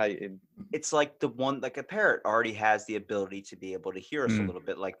educating. It's like like a parrot already has the ability to be able to hear us a little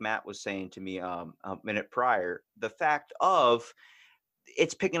bit, like Matt was saying to me a minute prior. The fact of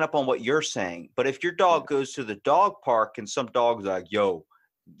it's picking up on what you're saying, but if your dog goes to the dog park and some dog's like, yo,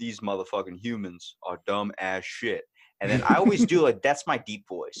 these motherfucking humans are dumb as shit, and then I always do like, that's my deep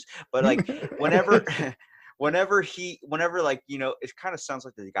voice, but like whenever like, it kind of sounds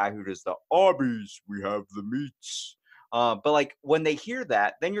like the guy who does the Arby's, we have the meats. But like when they hear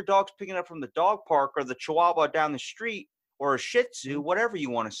that, then your dog's picking up from the dog park or the Chihuahua down the street or a Shih Tzu, whatever you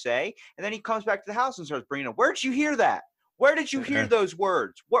want to say. And then he comes back to the house and starts bringing up, where'd you hear that? Where did you hear those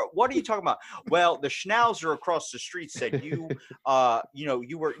words? What are you talking about? Well, the schnauzer across the street said you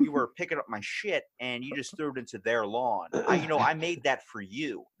were picking up my shit and you just threw it into their lawn. I made that for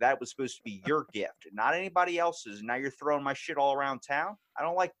you. That was supposed to be your gift, not anybody else's. Now you're throwing my shit all around town. I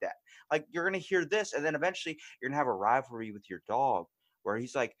don't like that. Like, you're gonna hear this, and then eventually you're gonna have a rivalry with your dog where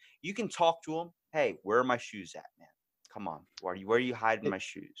he's like, you can talk to him. Hey, where are my shoes at, man? Come on, where are you hiding my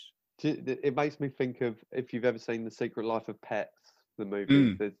shoes? It makes me think of, if you've ever seen The Secret Life of Pets, the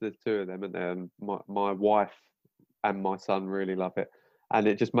movie. There's 2 of them, and my wife and my son really love it, and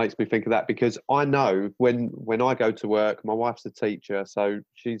it just makes me think of that, because I know when I go to work, my wife's a teacher, so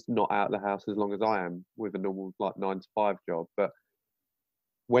she's not out of the house as long as I am with a normal like 9 to 5 job. But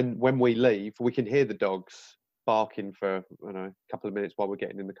when we leave, we can hear the dogs barking for a couple of minutes while we're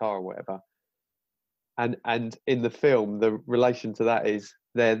getting in the car or whatever. And in the film, the relation to that is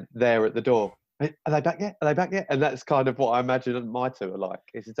they're there at the door. Are they back yet? Are they back yet? And that's kind of what I imagine my 2 are like.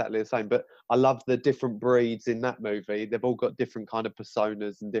 It's exactly the same. But I love the different breeds in that movie. They've all got different kind of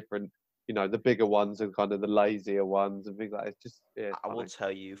personas and different, the bigger ones are kind of the lazier ones and things like that. It's just, I will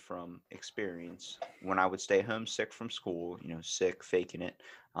tell you from experience, when I would stay home sick from school, sick, faking it,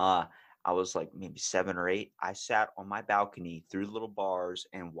 I was like maybe 7 or 8. I sat on my balcony through little bars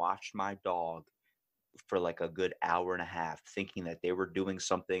and watched my dog for like a good hour and a half, thinking that they were doing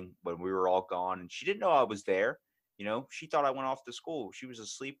something when we were all gone. And she didn't know I was there. She thought I went off to school. She was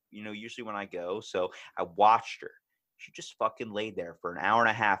asleep, usually when I go. So I watched her. She just fucking laid there for an hour and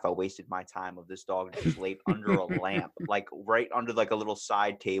a half. I wasted my time of this dog just laid under a lamp, like right under like a little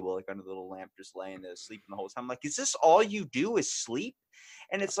side table, like under the little lamp, just laying there sleeping the whole time. I'm like, is this all you do is sleep?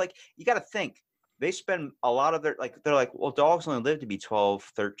 And it's like, you got to think. They spend a lot of they're like, well, dogs only live to be 12,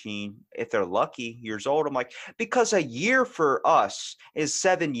 13, if they're lucky, years old. I'm like, because a year for us is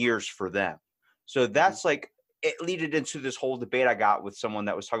 7 years for them. So that's like it leaded into this whole debate I got with someone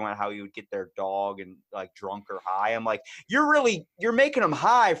that was talking about how you would get their dog and like drunk or high. I'm like, you're making them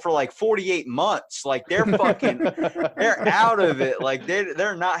high for like 48 months. Like they're out of it. Like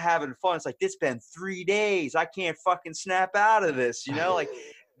they're not having fun. It's like, it's been 3 days. I can't fucking snap out of this, you know? Like,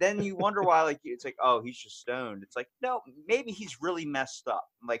 then you wonder why, like, it's like, oh, he's just stoned. It's like, no, maybe he's really messed up.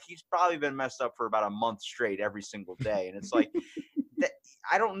 Like, he's probably been messed up for about a month straight every single day. And it's like,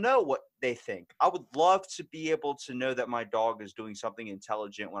 I don't know what they think. I would love to be able to know that my dog is doing something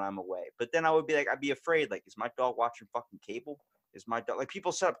intelligent when I'm away. But then I'd be afraid, like, is my dog watching fucking cable? Is my dog, like,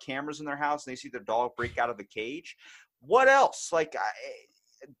 people set up cameras in their house and they see their dog break out of the cage. What else? Like,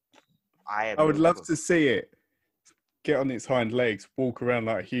 I would love to see it get on its hind legs, walk around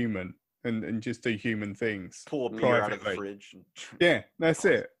like a human, and just do human things. Pull a beer out of the fridge. Yeah, that's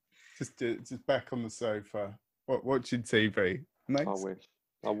it. Just back on the sofa, watching TV. Nice.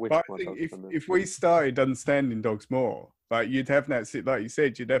 I wish. But I think if we started understanding dogs more, like you'd have that, like you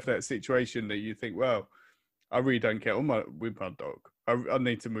said, you'd have that situation that you think, well, I really don't get on with my dog. I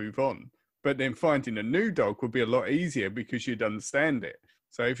need to move on. But then finding a new dog would be a lot easier because you'd understand it.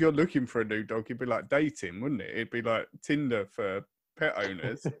 So if you're looking for a new dog, it'd be like dating, wouldn't it? It'd be like Tinder for pet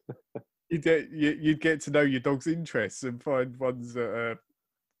owners. You'd get to know your dog's interests and find ones that are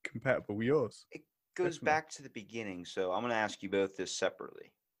compatible with yours. It goes back to the beginning. So I'm going to ask you both this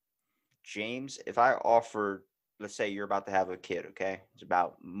separately. James, if I offered, let's say you're about to have a kid, okay? It's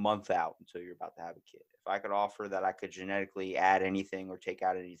about a month out until you're about to have a kid. If I could offer that I could genetically add anything or take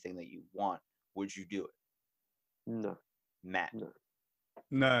out anything that you want, would you do it? No. Matt?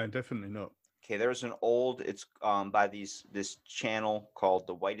 No, definitely not. Okay, there's an old, it's by this channel called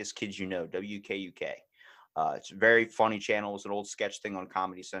The Whitest Kids You Know, WKUK. It's a very funny channel. It was an old sketch thing on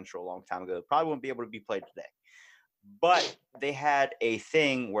Comedy Central a long time ago. Probably wouldn't be able to be played today. But they had a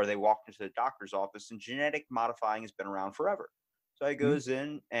thing where they walked into the doctor's office, and genetic modifying has been around forever. So he goes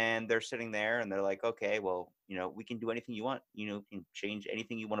in, and they're sitting there, and they're like, okay, well, we can do anything you want. You can change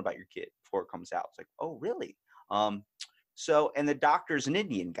anything you want about your kid before it comes out. It's like, oh, really? So, and the doctor's an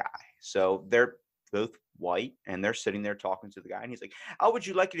Indian guy. So they're both white, and they're sitting there talking to the guy, and he's like, how would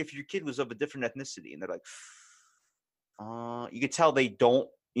you like it if your kid was of a different ethnicity? And they're like, you could tell they don't,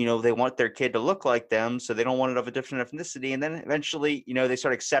 they want their kid to look like them, so they don't want it of a different ethnicity. And then eventually, they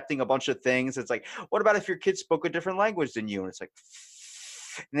start accepting a bunch of things. It's like, what about if your kid spoke a different language than you? And it's like,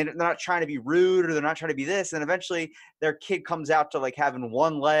 and they're not trying to be rude, or they're not trying to be this. And eventually their kid comes out to like having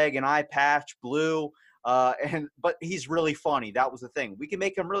one leg, an eye patch, blue, but he's really funny. That was the thing. We can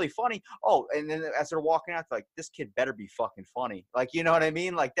make him really funny. Oh, and then as they're walking out, they're like, this kid better be fucking funny. Like, you know what I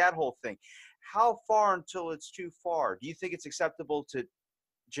mean? Like that whole thing. How far until it's too far? Do you think it's acceptable to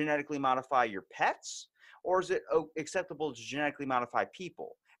genetically modify your pets, or is it acceptable to genetically modify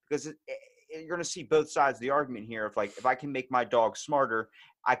people? Because you're going to see both sides of the argument here. If I can make my dog smarter,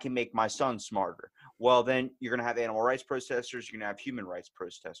 I can make my son smarter. Well, then you're going to have animal rights protesters. You're going to have human rights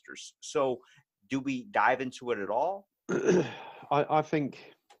protesters. So do we dive into it at all? I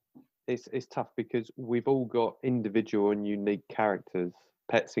think it's tough because we've all got individual and unique characters,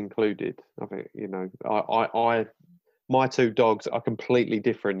 pets included. I think, my two dogs are completely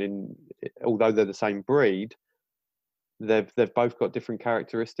different although they're the same breed. They've both got different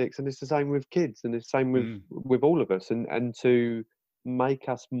characteristics, and it's the same with kids, and it's the same with all of us. And to make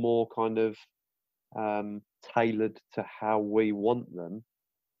us more kind of tailored to how we want them,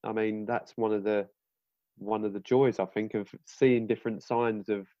 I mean, that's one of the joys, I think, of seeing different signs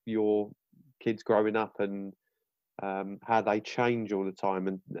of your kids growing up and how they change all the time,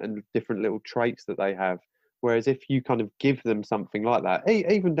 and different little traits that they have. Whereas if you kind of give them something like that,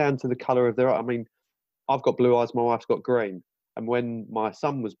 even down to the colour of their eye. I mean, I've got blue eyes, my wife's got green. And when my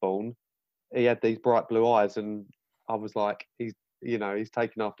son was born, he had these bright blue eyes, and I was like, he's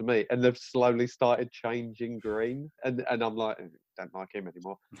taken after me. And they've slowly started changing green. And I'm like, I don't like him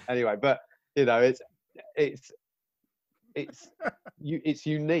anymore. Anyway, but, it's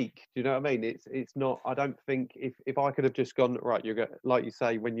unique. Do you know what I mean? It's not, I don't think if I could have just gone, right, like you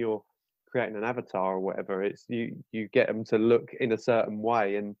say, when you're creating an avatar or whatever, it's you get them to look in a certain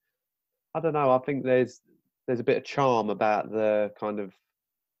way. And I don't know, I think there's a bit of charm about the kind of,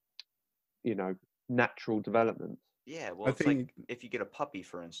 natural development. Yeah, well, it's like if you get a puppy,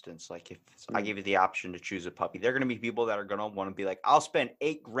 for instance, like if I give you the option to choose a puppy, there are going to be people that are going to want to be like, I'll spend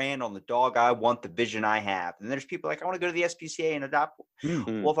 $8,000 on the dog I want, the vision I have. And there's people like, I want to go to the SPCA and adopt.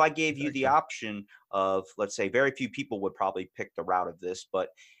 Well, if I gave you the option of, let's say, very few people would probably pick the route of this, but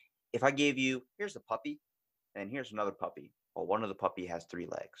if I gave you, here's a puppy and here's another puppy. Well, one of the puppy has 3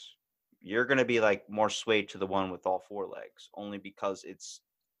 legs. You're going to be like more swayed to the one with all 4 legs, only because it's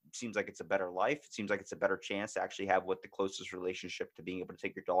seems like it's a better life. It seems like it's a better chance to actually have what the closest relationship to being able to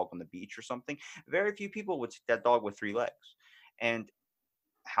take your dog on the beach or something. Very few people would take that dog with 3 legs. And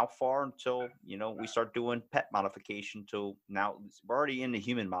how far until, you know, we start doing pet modification? Till now we're already into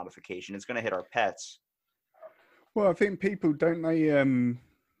human modification. It's going to hit our pets. Well, I think people, don't they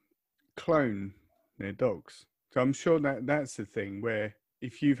clone their dogs? So I'm sure that that's the thing where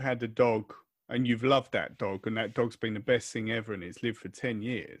if you've had a dog and you've loved that dog and that dog's been the best thing ever and it's lived for 10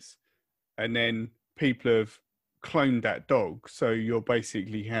 years, and then people have cloned that dog, so you'll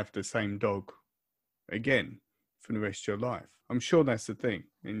basically have the same dog again for the rest of your life. I'm sure that's the thing,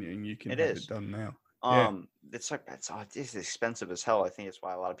 and you can have it done now. It's like it's expensive as hell. I think that's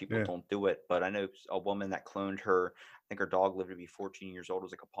why a lot of people don't do it. But I know a woman that cloned her. I think her dog lived to be 14 years old. It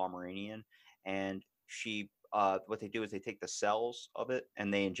was like a Pomeranian, and she what they do is they take the cells of it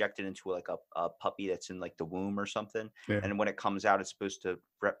and they inject it into like a puppy that's in like the womb or something. And when it comes out, it's supposed to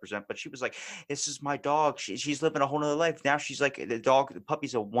represent. But she was like, "This is my dog. She's living a whole nother life now. She's like the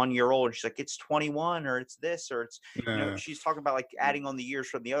puppy's a 1 year old. And she's like, it's 21 or it's this or it's you know." She's talking about like adding on the years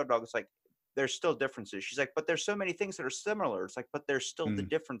from the other dog. It's like, there's still differences. She's like, but there's so many things that are similar. It's like, but there's still the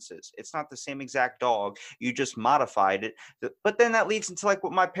differences. It's not the same exact dog. You just modified it. But then that leads into like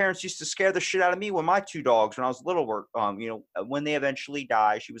what my parents used to scare the shit out of me when my 2 dogs, when I was little, were, you know, when they eventually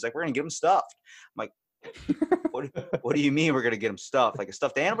die, she was like, we're going to get them stuffed. I'm like, what do you mean we're going to get them stuffed? Like a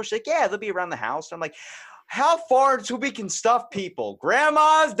stuffed animal? She's like, yeah, they'll be around the house. I'm like, how far until we can stuff people?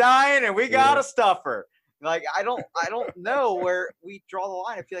 Grandma's dying and we got to stuff her. Like, I don't know where we draw the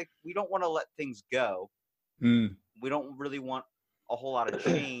line. I feel like we don't want to let things go. We don't really want a whole lot of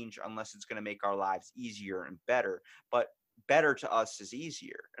change unless it's going to make our lives easier and better. But better to us is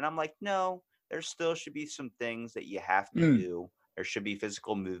easier. And I'm like, no, there still should be some things that you have to do. There should be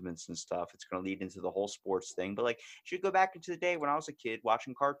physical movements and stuff. It's going to lead into the whole sports thing. But like, you should go back into the day when I was a kid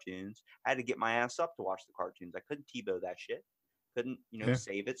watching cartoons. I had to get my ass up to watch the cartoons. I couldn't TiVo that shit. Couldn't, you know,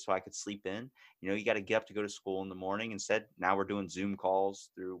 save it so I could sleep in. You know, you got to get up to go to school in the morning. Instead, now we're doing Zoom calls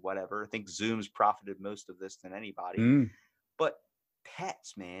through whatever. I think Zoom's profited most of this than anybody. But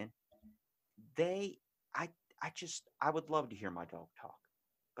pets, man, I would love to hear my dog talk.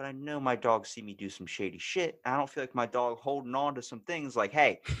 But I know my dogs see me do some shady shit. I don't feel like my dog holding on to some things like,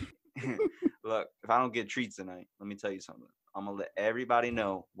 hey, look, if I don't get treats tonight, let me tell you something. I'm going to let everybody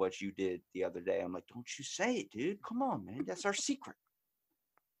know what you did the other day. I'm like, don't you say it, dude. Come on, man. That's our secret.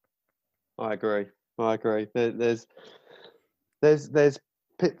 I agree. There's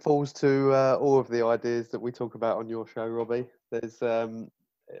pitfalls to all of the ideas that we talk about on your show, Robbie. There's a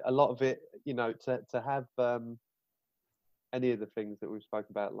lot of it, you know, to have any of the things that we've spoken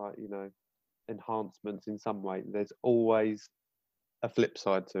about, like, you know, enhancements in some way, there's always a flip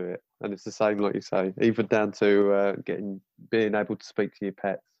side to it, and it's the same, like you say, even down to being able to speak to your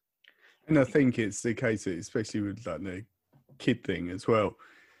pets. And I think it's the case, especially with like the kid thing as well,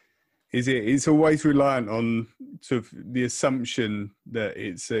 it's always reliant on sort of the assumption that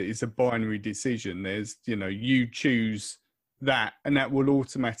it's a binary decision. There's, you know, you choose that, and that will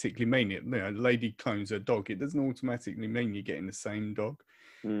automatically mean it. You know, a lady clones her dog. It doesn't automatically mean you're getting the same dog.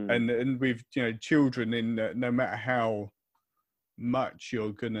 And with, you know, children, in no matter how much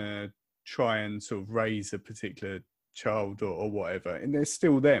you're gonna try and sort of raise a particular child or whatever, and they're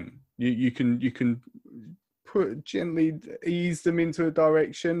still them. You can gently ease them into a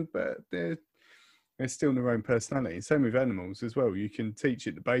direction, but they're still their own personality. Same with animals as well. You can teach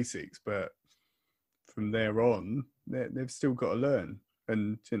it the basics, but from there on, they've still got to learn.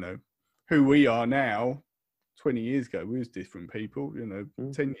 And, you know, who we are now, 20 years ago, we was different people. You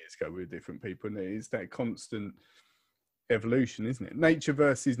know, 10 years ago, we were different people. And it's that constant evolution, isn't it? Nature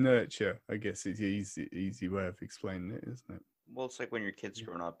versus nurture, I guess, is the easy way of explaining it, isn't it? Well, it's like when your kid's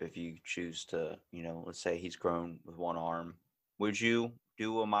grown up, if you choose to, you know, let's say he's grown with one arm, would you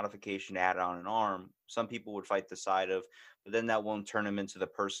do a modification to add on an arm? Some people would fight the side of, but then that won't turn him into the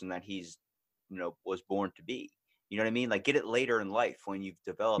person that he's, you know, was born to be. You know what I mean? Like, get it later in life when you've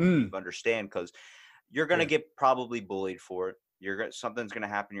developed, you understand, because you're going to get probably bullied for it. Something's going to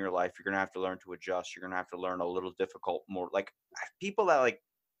happen in your life. You're going to have to learn to adjust. You're going to have to learn a little difficult, more like people that like,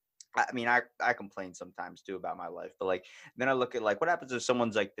 I mean, I complain sometimes too about my life, but like, then I look at like, what happens if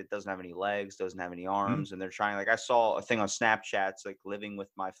someone's like, that doesn't have any legs, doesn't have any arms, and they're trying, like, I saw a thing on Snapchat, it's like living with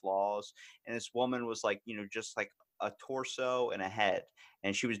my flaws. And this woman was like, you know, just like a torso and a head.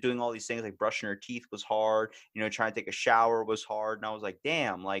 And she was doing all these things, like brushing her teeth was hard, you know, trying to take a shower was hard. And I was like,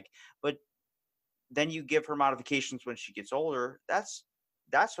 damn, like, but then you give her modifications when she gets older. That's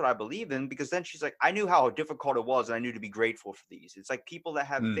what I believe in, because then she's like, I knew how difficult it was, and I knew to be grateful for these. It's like people that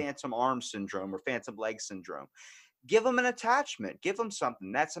have phantom arm syndrome or phantom leg syndrome. give them an attachment, give them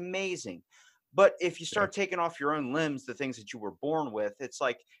something. That's amazing. But if you start taking off your own limbs, the things that you were born with, it's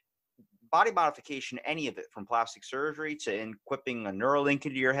like body modification, any of it, from plastic surgery to equipping a Neuralink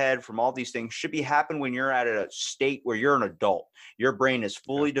into your head, from all these things, should be happen when you're at a state where you're an adult. Your brain is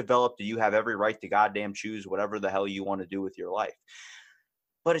fully developed and you have every right to goddamn choose whatever the hell you want to do with your life.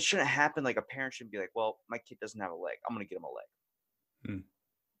 But it shouldn't happen like a parent shouldn't be like, well, my kid doesn't have a leg, I'm going to get him a leg.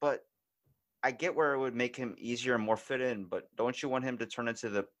 But I get where it would make him easier and more fit in, but don't you want him to turn into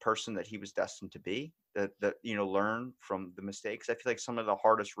the person that he was destined to be? That learn from the mistakes. I feel like some of the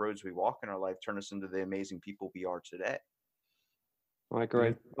hardest roads we walk in our life turn us into the amazing people we are today. I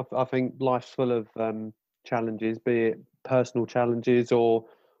agree. I think life's full of challenges, be it personal challenges or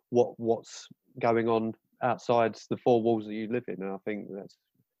what's going on outside the four walls that you live in. And I think that's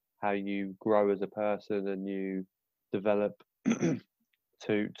how you grow as a person and you develop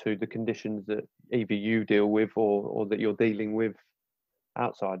to the conditions that either you deal with or that you're dealing with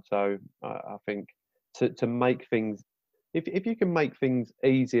outside. So I think to make things, if you can make things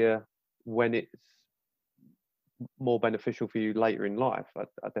easier when it's more beneficial for you later in life, I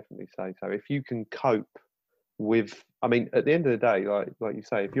definitely say so. If you can cope with, I mean, at the end of the day, like you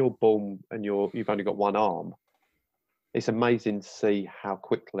say, if you're born and you've only got one arm, it's amazing to see how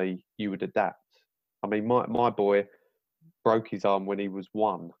quickly you would adapt. I mean, my boy broke his arm when he was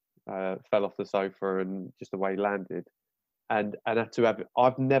one, fell off the sofa and just the way he landed, and had to have.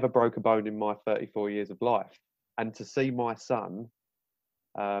 I've never broke a bone in my 34 years of life, and to see my son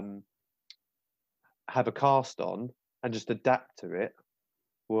have a cast on and just adapt to it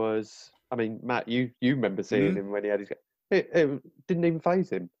was. I mean, Matt, you remember seeing him when he had his. It didn't even faze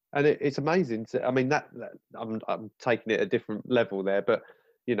him, and it's amazing. I mean, that I'm taking it a different level there, but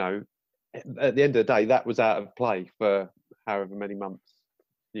at the end of the day, that was out of play for however many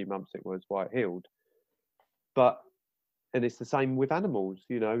few months it was while it healed. And it's the same with animals.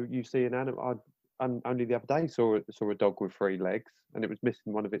 You see an animal. I only the other day saw a dog with 3 legs, and it was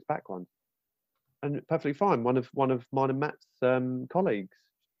missing one of its back ones, and perfectly fine. One of mine and Matt's colleagues,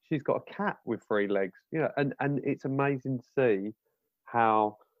 she's got a cat with 3 legs. And it's amazing to see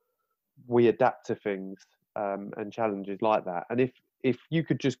how we adapt to things and challenges like that. And if you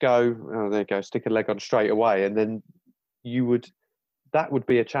could just go, oh, there you go, stick a leg on straight away, and then that would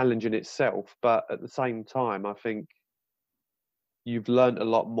be a challenge in itself. But at the same time, I think you've learned a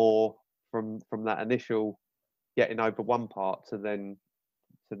lot more from that initial getting over one part to then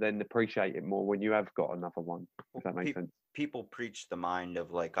appreciate it more when you have got another one, if that makes sense. People preach the mind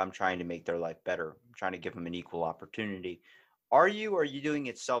of like, I'm trying to make their life better. I'm trying to give them an equal opportunity. Are you doing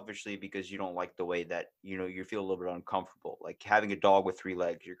it selfishly because you don't like the way that, you feel a little bit uncomfortable? Like having a dog with 3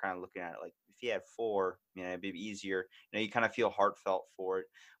 legs, you're kind of looking at it like, if you had 4, it'd be easier. You kind of feel heartfelt for it.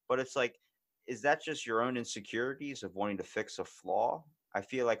 But it's like, is that just your own insecurities of wanting to fix a flaw? I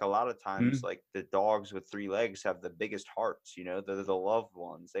feel like a lot of times, like the dogs with 3 legs have the biggest hearts, they're the loved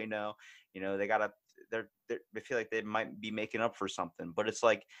ones. They know, they feel like they might be making up for something. But it's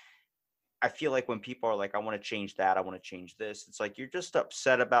like, I feel like when people are like, I want to change that, I want to change this, it's like you're just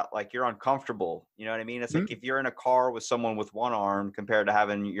upset about, like, you're uncomfortable. You know what I mean? It's like if you're in a car with someone with 1 arm compared to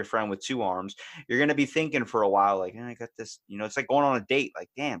having your friend with 2 arms, you're going to be thinking for a while, like, I got this, it's like going on a date, like,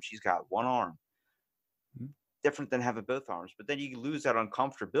 damn, she's got 1 arm. Different than having both arms. But then you lose that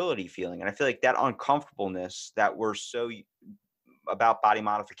uncomfortability feeling. And I feel like that uncomfortableness that we're so about body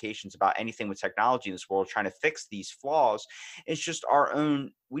modifications, about anything with technology in this world, trying to fix these flaws, it's just our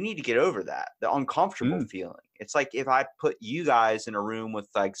own. We need to get over that, the uncomfortable feeling. It's like if I put you guys in a room with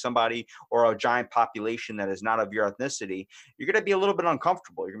like somebody or a giant population that is not of your ethnicity, you're going to be a little bit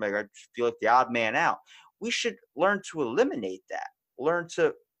uncomfortable. You're going to feel like the odd man out. We should learn to eliminate that, learn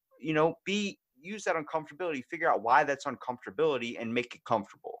to, use that uncomfortability, figure out why that's uncomfortability and make it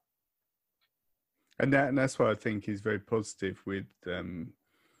comfortable. And that's what I think is very positive with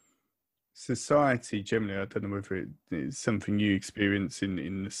society generally. I don't know whether it's something you experience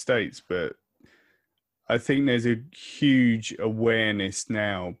in the States, but I think there's a huge awareness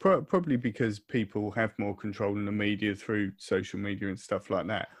now, probably because people have more control in the media through social media and stuff like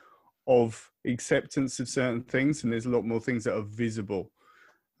that, of acceptance of certain things. And there's a lot more things that are visible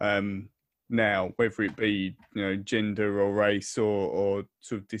now, whether it be gender or race or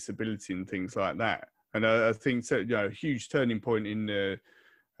sort of disability and things like that. And I think so. A huge turning point in the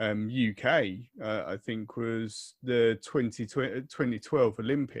UK, I think, was the 2012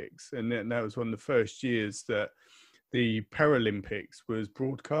 Olympics, and that was one of the first years that the Paralympics was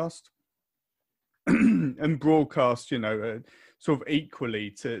broadcast and broadcast, sort of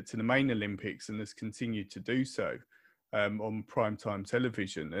equally to the main Olympics, and has continued to do so. On primetime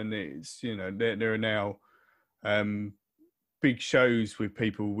television, and it's there are now big shows with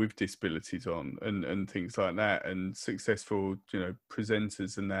people with disabilities on and things like that, and successful,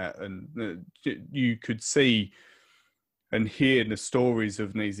 presenters and that, and you could see and hear the stories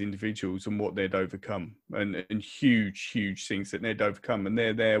of these individuals and what they'd overcome, and huge things that they'd overcome, and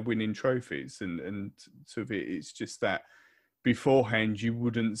they're there winning trophies, and sort of it's just that beforehand you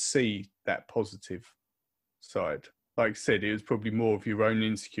wouldn't see that positive side. Like I said, it was probably more of your own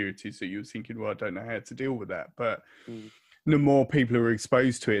insecurities that you were thinking, well, I don't know how to deal with that. But the more people are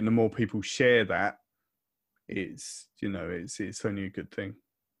exposed to it and the more people share that, it's only a good thing.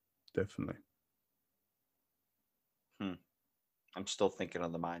 Definitely. I'm still thinking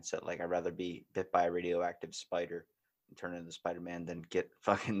on the mindset, like I'd rather be bit by a radioactive spider and turn into Spider-Man than get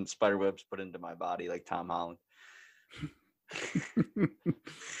fucking spider webs put into my body like Tom Holland.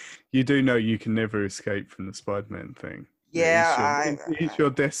 You do know you can never escape from the Spider-Man thing. Yeah, it's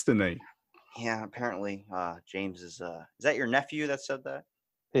your destiny. Yeah, apparently. James is that your nephew that said that?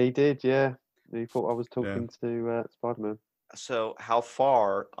 He did, yeah. He thought I was talking to Spider-Man. So how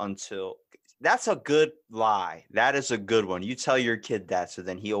far until... That's a good lie. That is a good one. You tell your kid that, so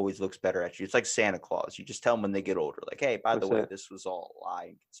then he always looks better at you. It's like Santa Claus. You just tell him when they get older, like, hey, by the way, this was all a lie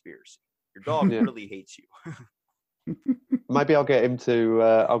and conspiracy. Your dog really hates you. Maybe I'll get him to.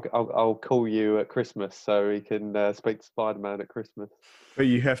 I'll call you at Christmas so he can speak to Spider-Man at Christmas. But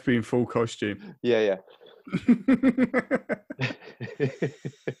you have to be in full costume. Yeah.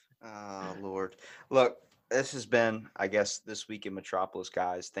 Oh Lord! Look, this has been, I guess, This Week in Metropolis,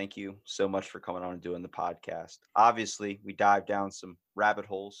 guys. Thank you so much for coming on and doing the podcast. Obviously, we dived down some rabbit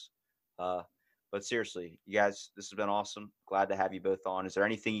holes, but seriously, you guys, this has been awesome. Glad to have you both on. Is there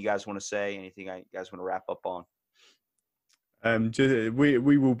anything you guys want to say? Anything you guys want to wrap up on?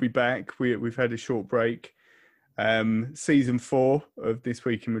 We will be back. We've had a short break. Season 4 of This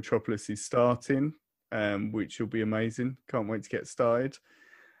Week in Metropolis is starting, which will be amazing. Can't wait to get started.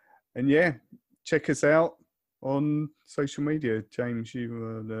 And yeah, check us out on social media. James, you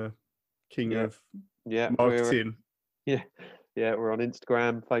are the king of marketing. We're on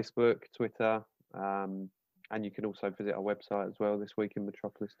Instagram, Facebook, Twitter, and you can also visit our website as well,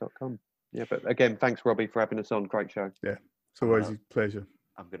 thisweekinmetropolis.com. Yeah, but again, thanks, Robbie, for having us on. Great show. Yeah, it's always a pleasure.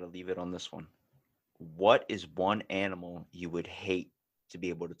 I'm going to leave it on this one. What is one animal you would hate to be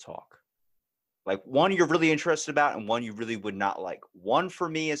able to talk? Like one you're really interested about and one you really would not like. One for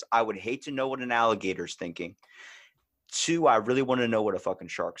me is I would hate to know what an alligator's thinking. 2, I really want to know what a fucking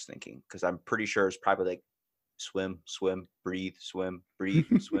shark's thinking, because I'm pretty sure it's probably like swim, breathe, swim, breathe,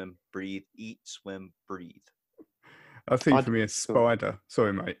 swim, breathe, eat, swim, breathe. I think for me, a spider.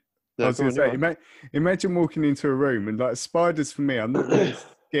 Sorry, mate. I was going to say, imagine walking into a room and like spiders for me, I'm not really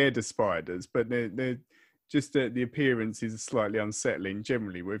scared of spiders, but they're just the appearance is slightly unsettling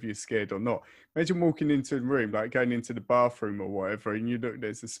generally, whether you're scared or not. Imagine walking into a room, like going into the bathroom or whatever, and you look,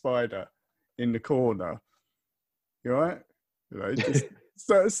 there's a spider in the corner. You all right? Just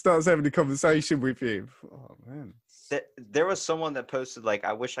starts having a conversation with you. Oh, man. There was someone that posted, like,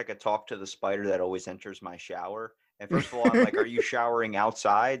 I wish I could talk to the spider that always enters my shower. And first of all, I'm like, are you showering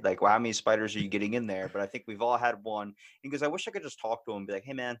outside? Like, well, how many spiders are you getting in there? But I think we've all had one. He goes, I wish I could just talk to him and be like,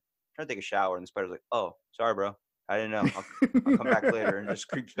 hey, man, I'm trying to take a shower. And the spider's like, oh, sorry, bro. I didn't know. I'll come back later, and just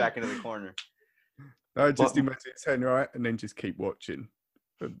creeps back into the corner. I just imagine it's saying right and then just keep watching.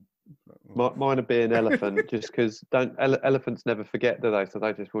 Mine would be an elephant, just because elephants never forget, do they? So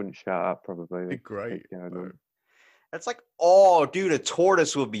they just wouldn't shut up, probably. Be great. That's like, oh, dude, a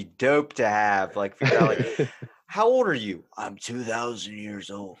tortoise would be dope to have. Like, figure out, like, how old are you? I'm 2,000 years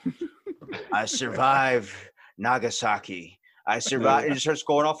old. I survived Nagasaki. I survived. And it starts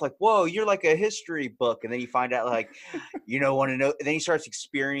going off like, whoa, you're like a history book. And then you find out, like, want to know. And then he starts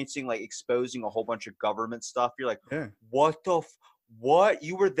experiencing, like, exposing a whole bunch of government stuff. You're like, what the what?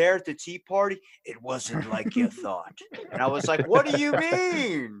 You were there at the Tea Party? It wasn't like you thought. And I was like, what do you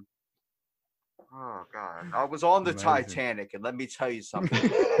mean? Oh, God. I was on the Titanic, and let me tell you something.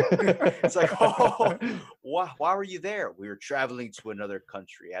 It's like, oh, why were you there? We were traveling to another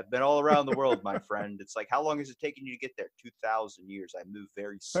country. I've been all around the world, my friend. It's like, how long has it taken you to get there? 2,000 years. I moved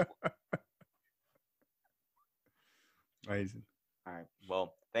very slow. Amazing. All right.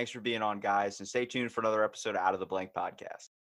 Well, thanks for being on, guys, and stay tuned for another episode of Out of the Blank podcast.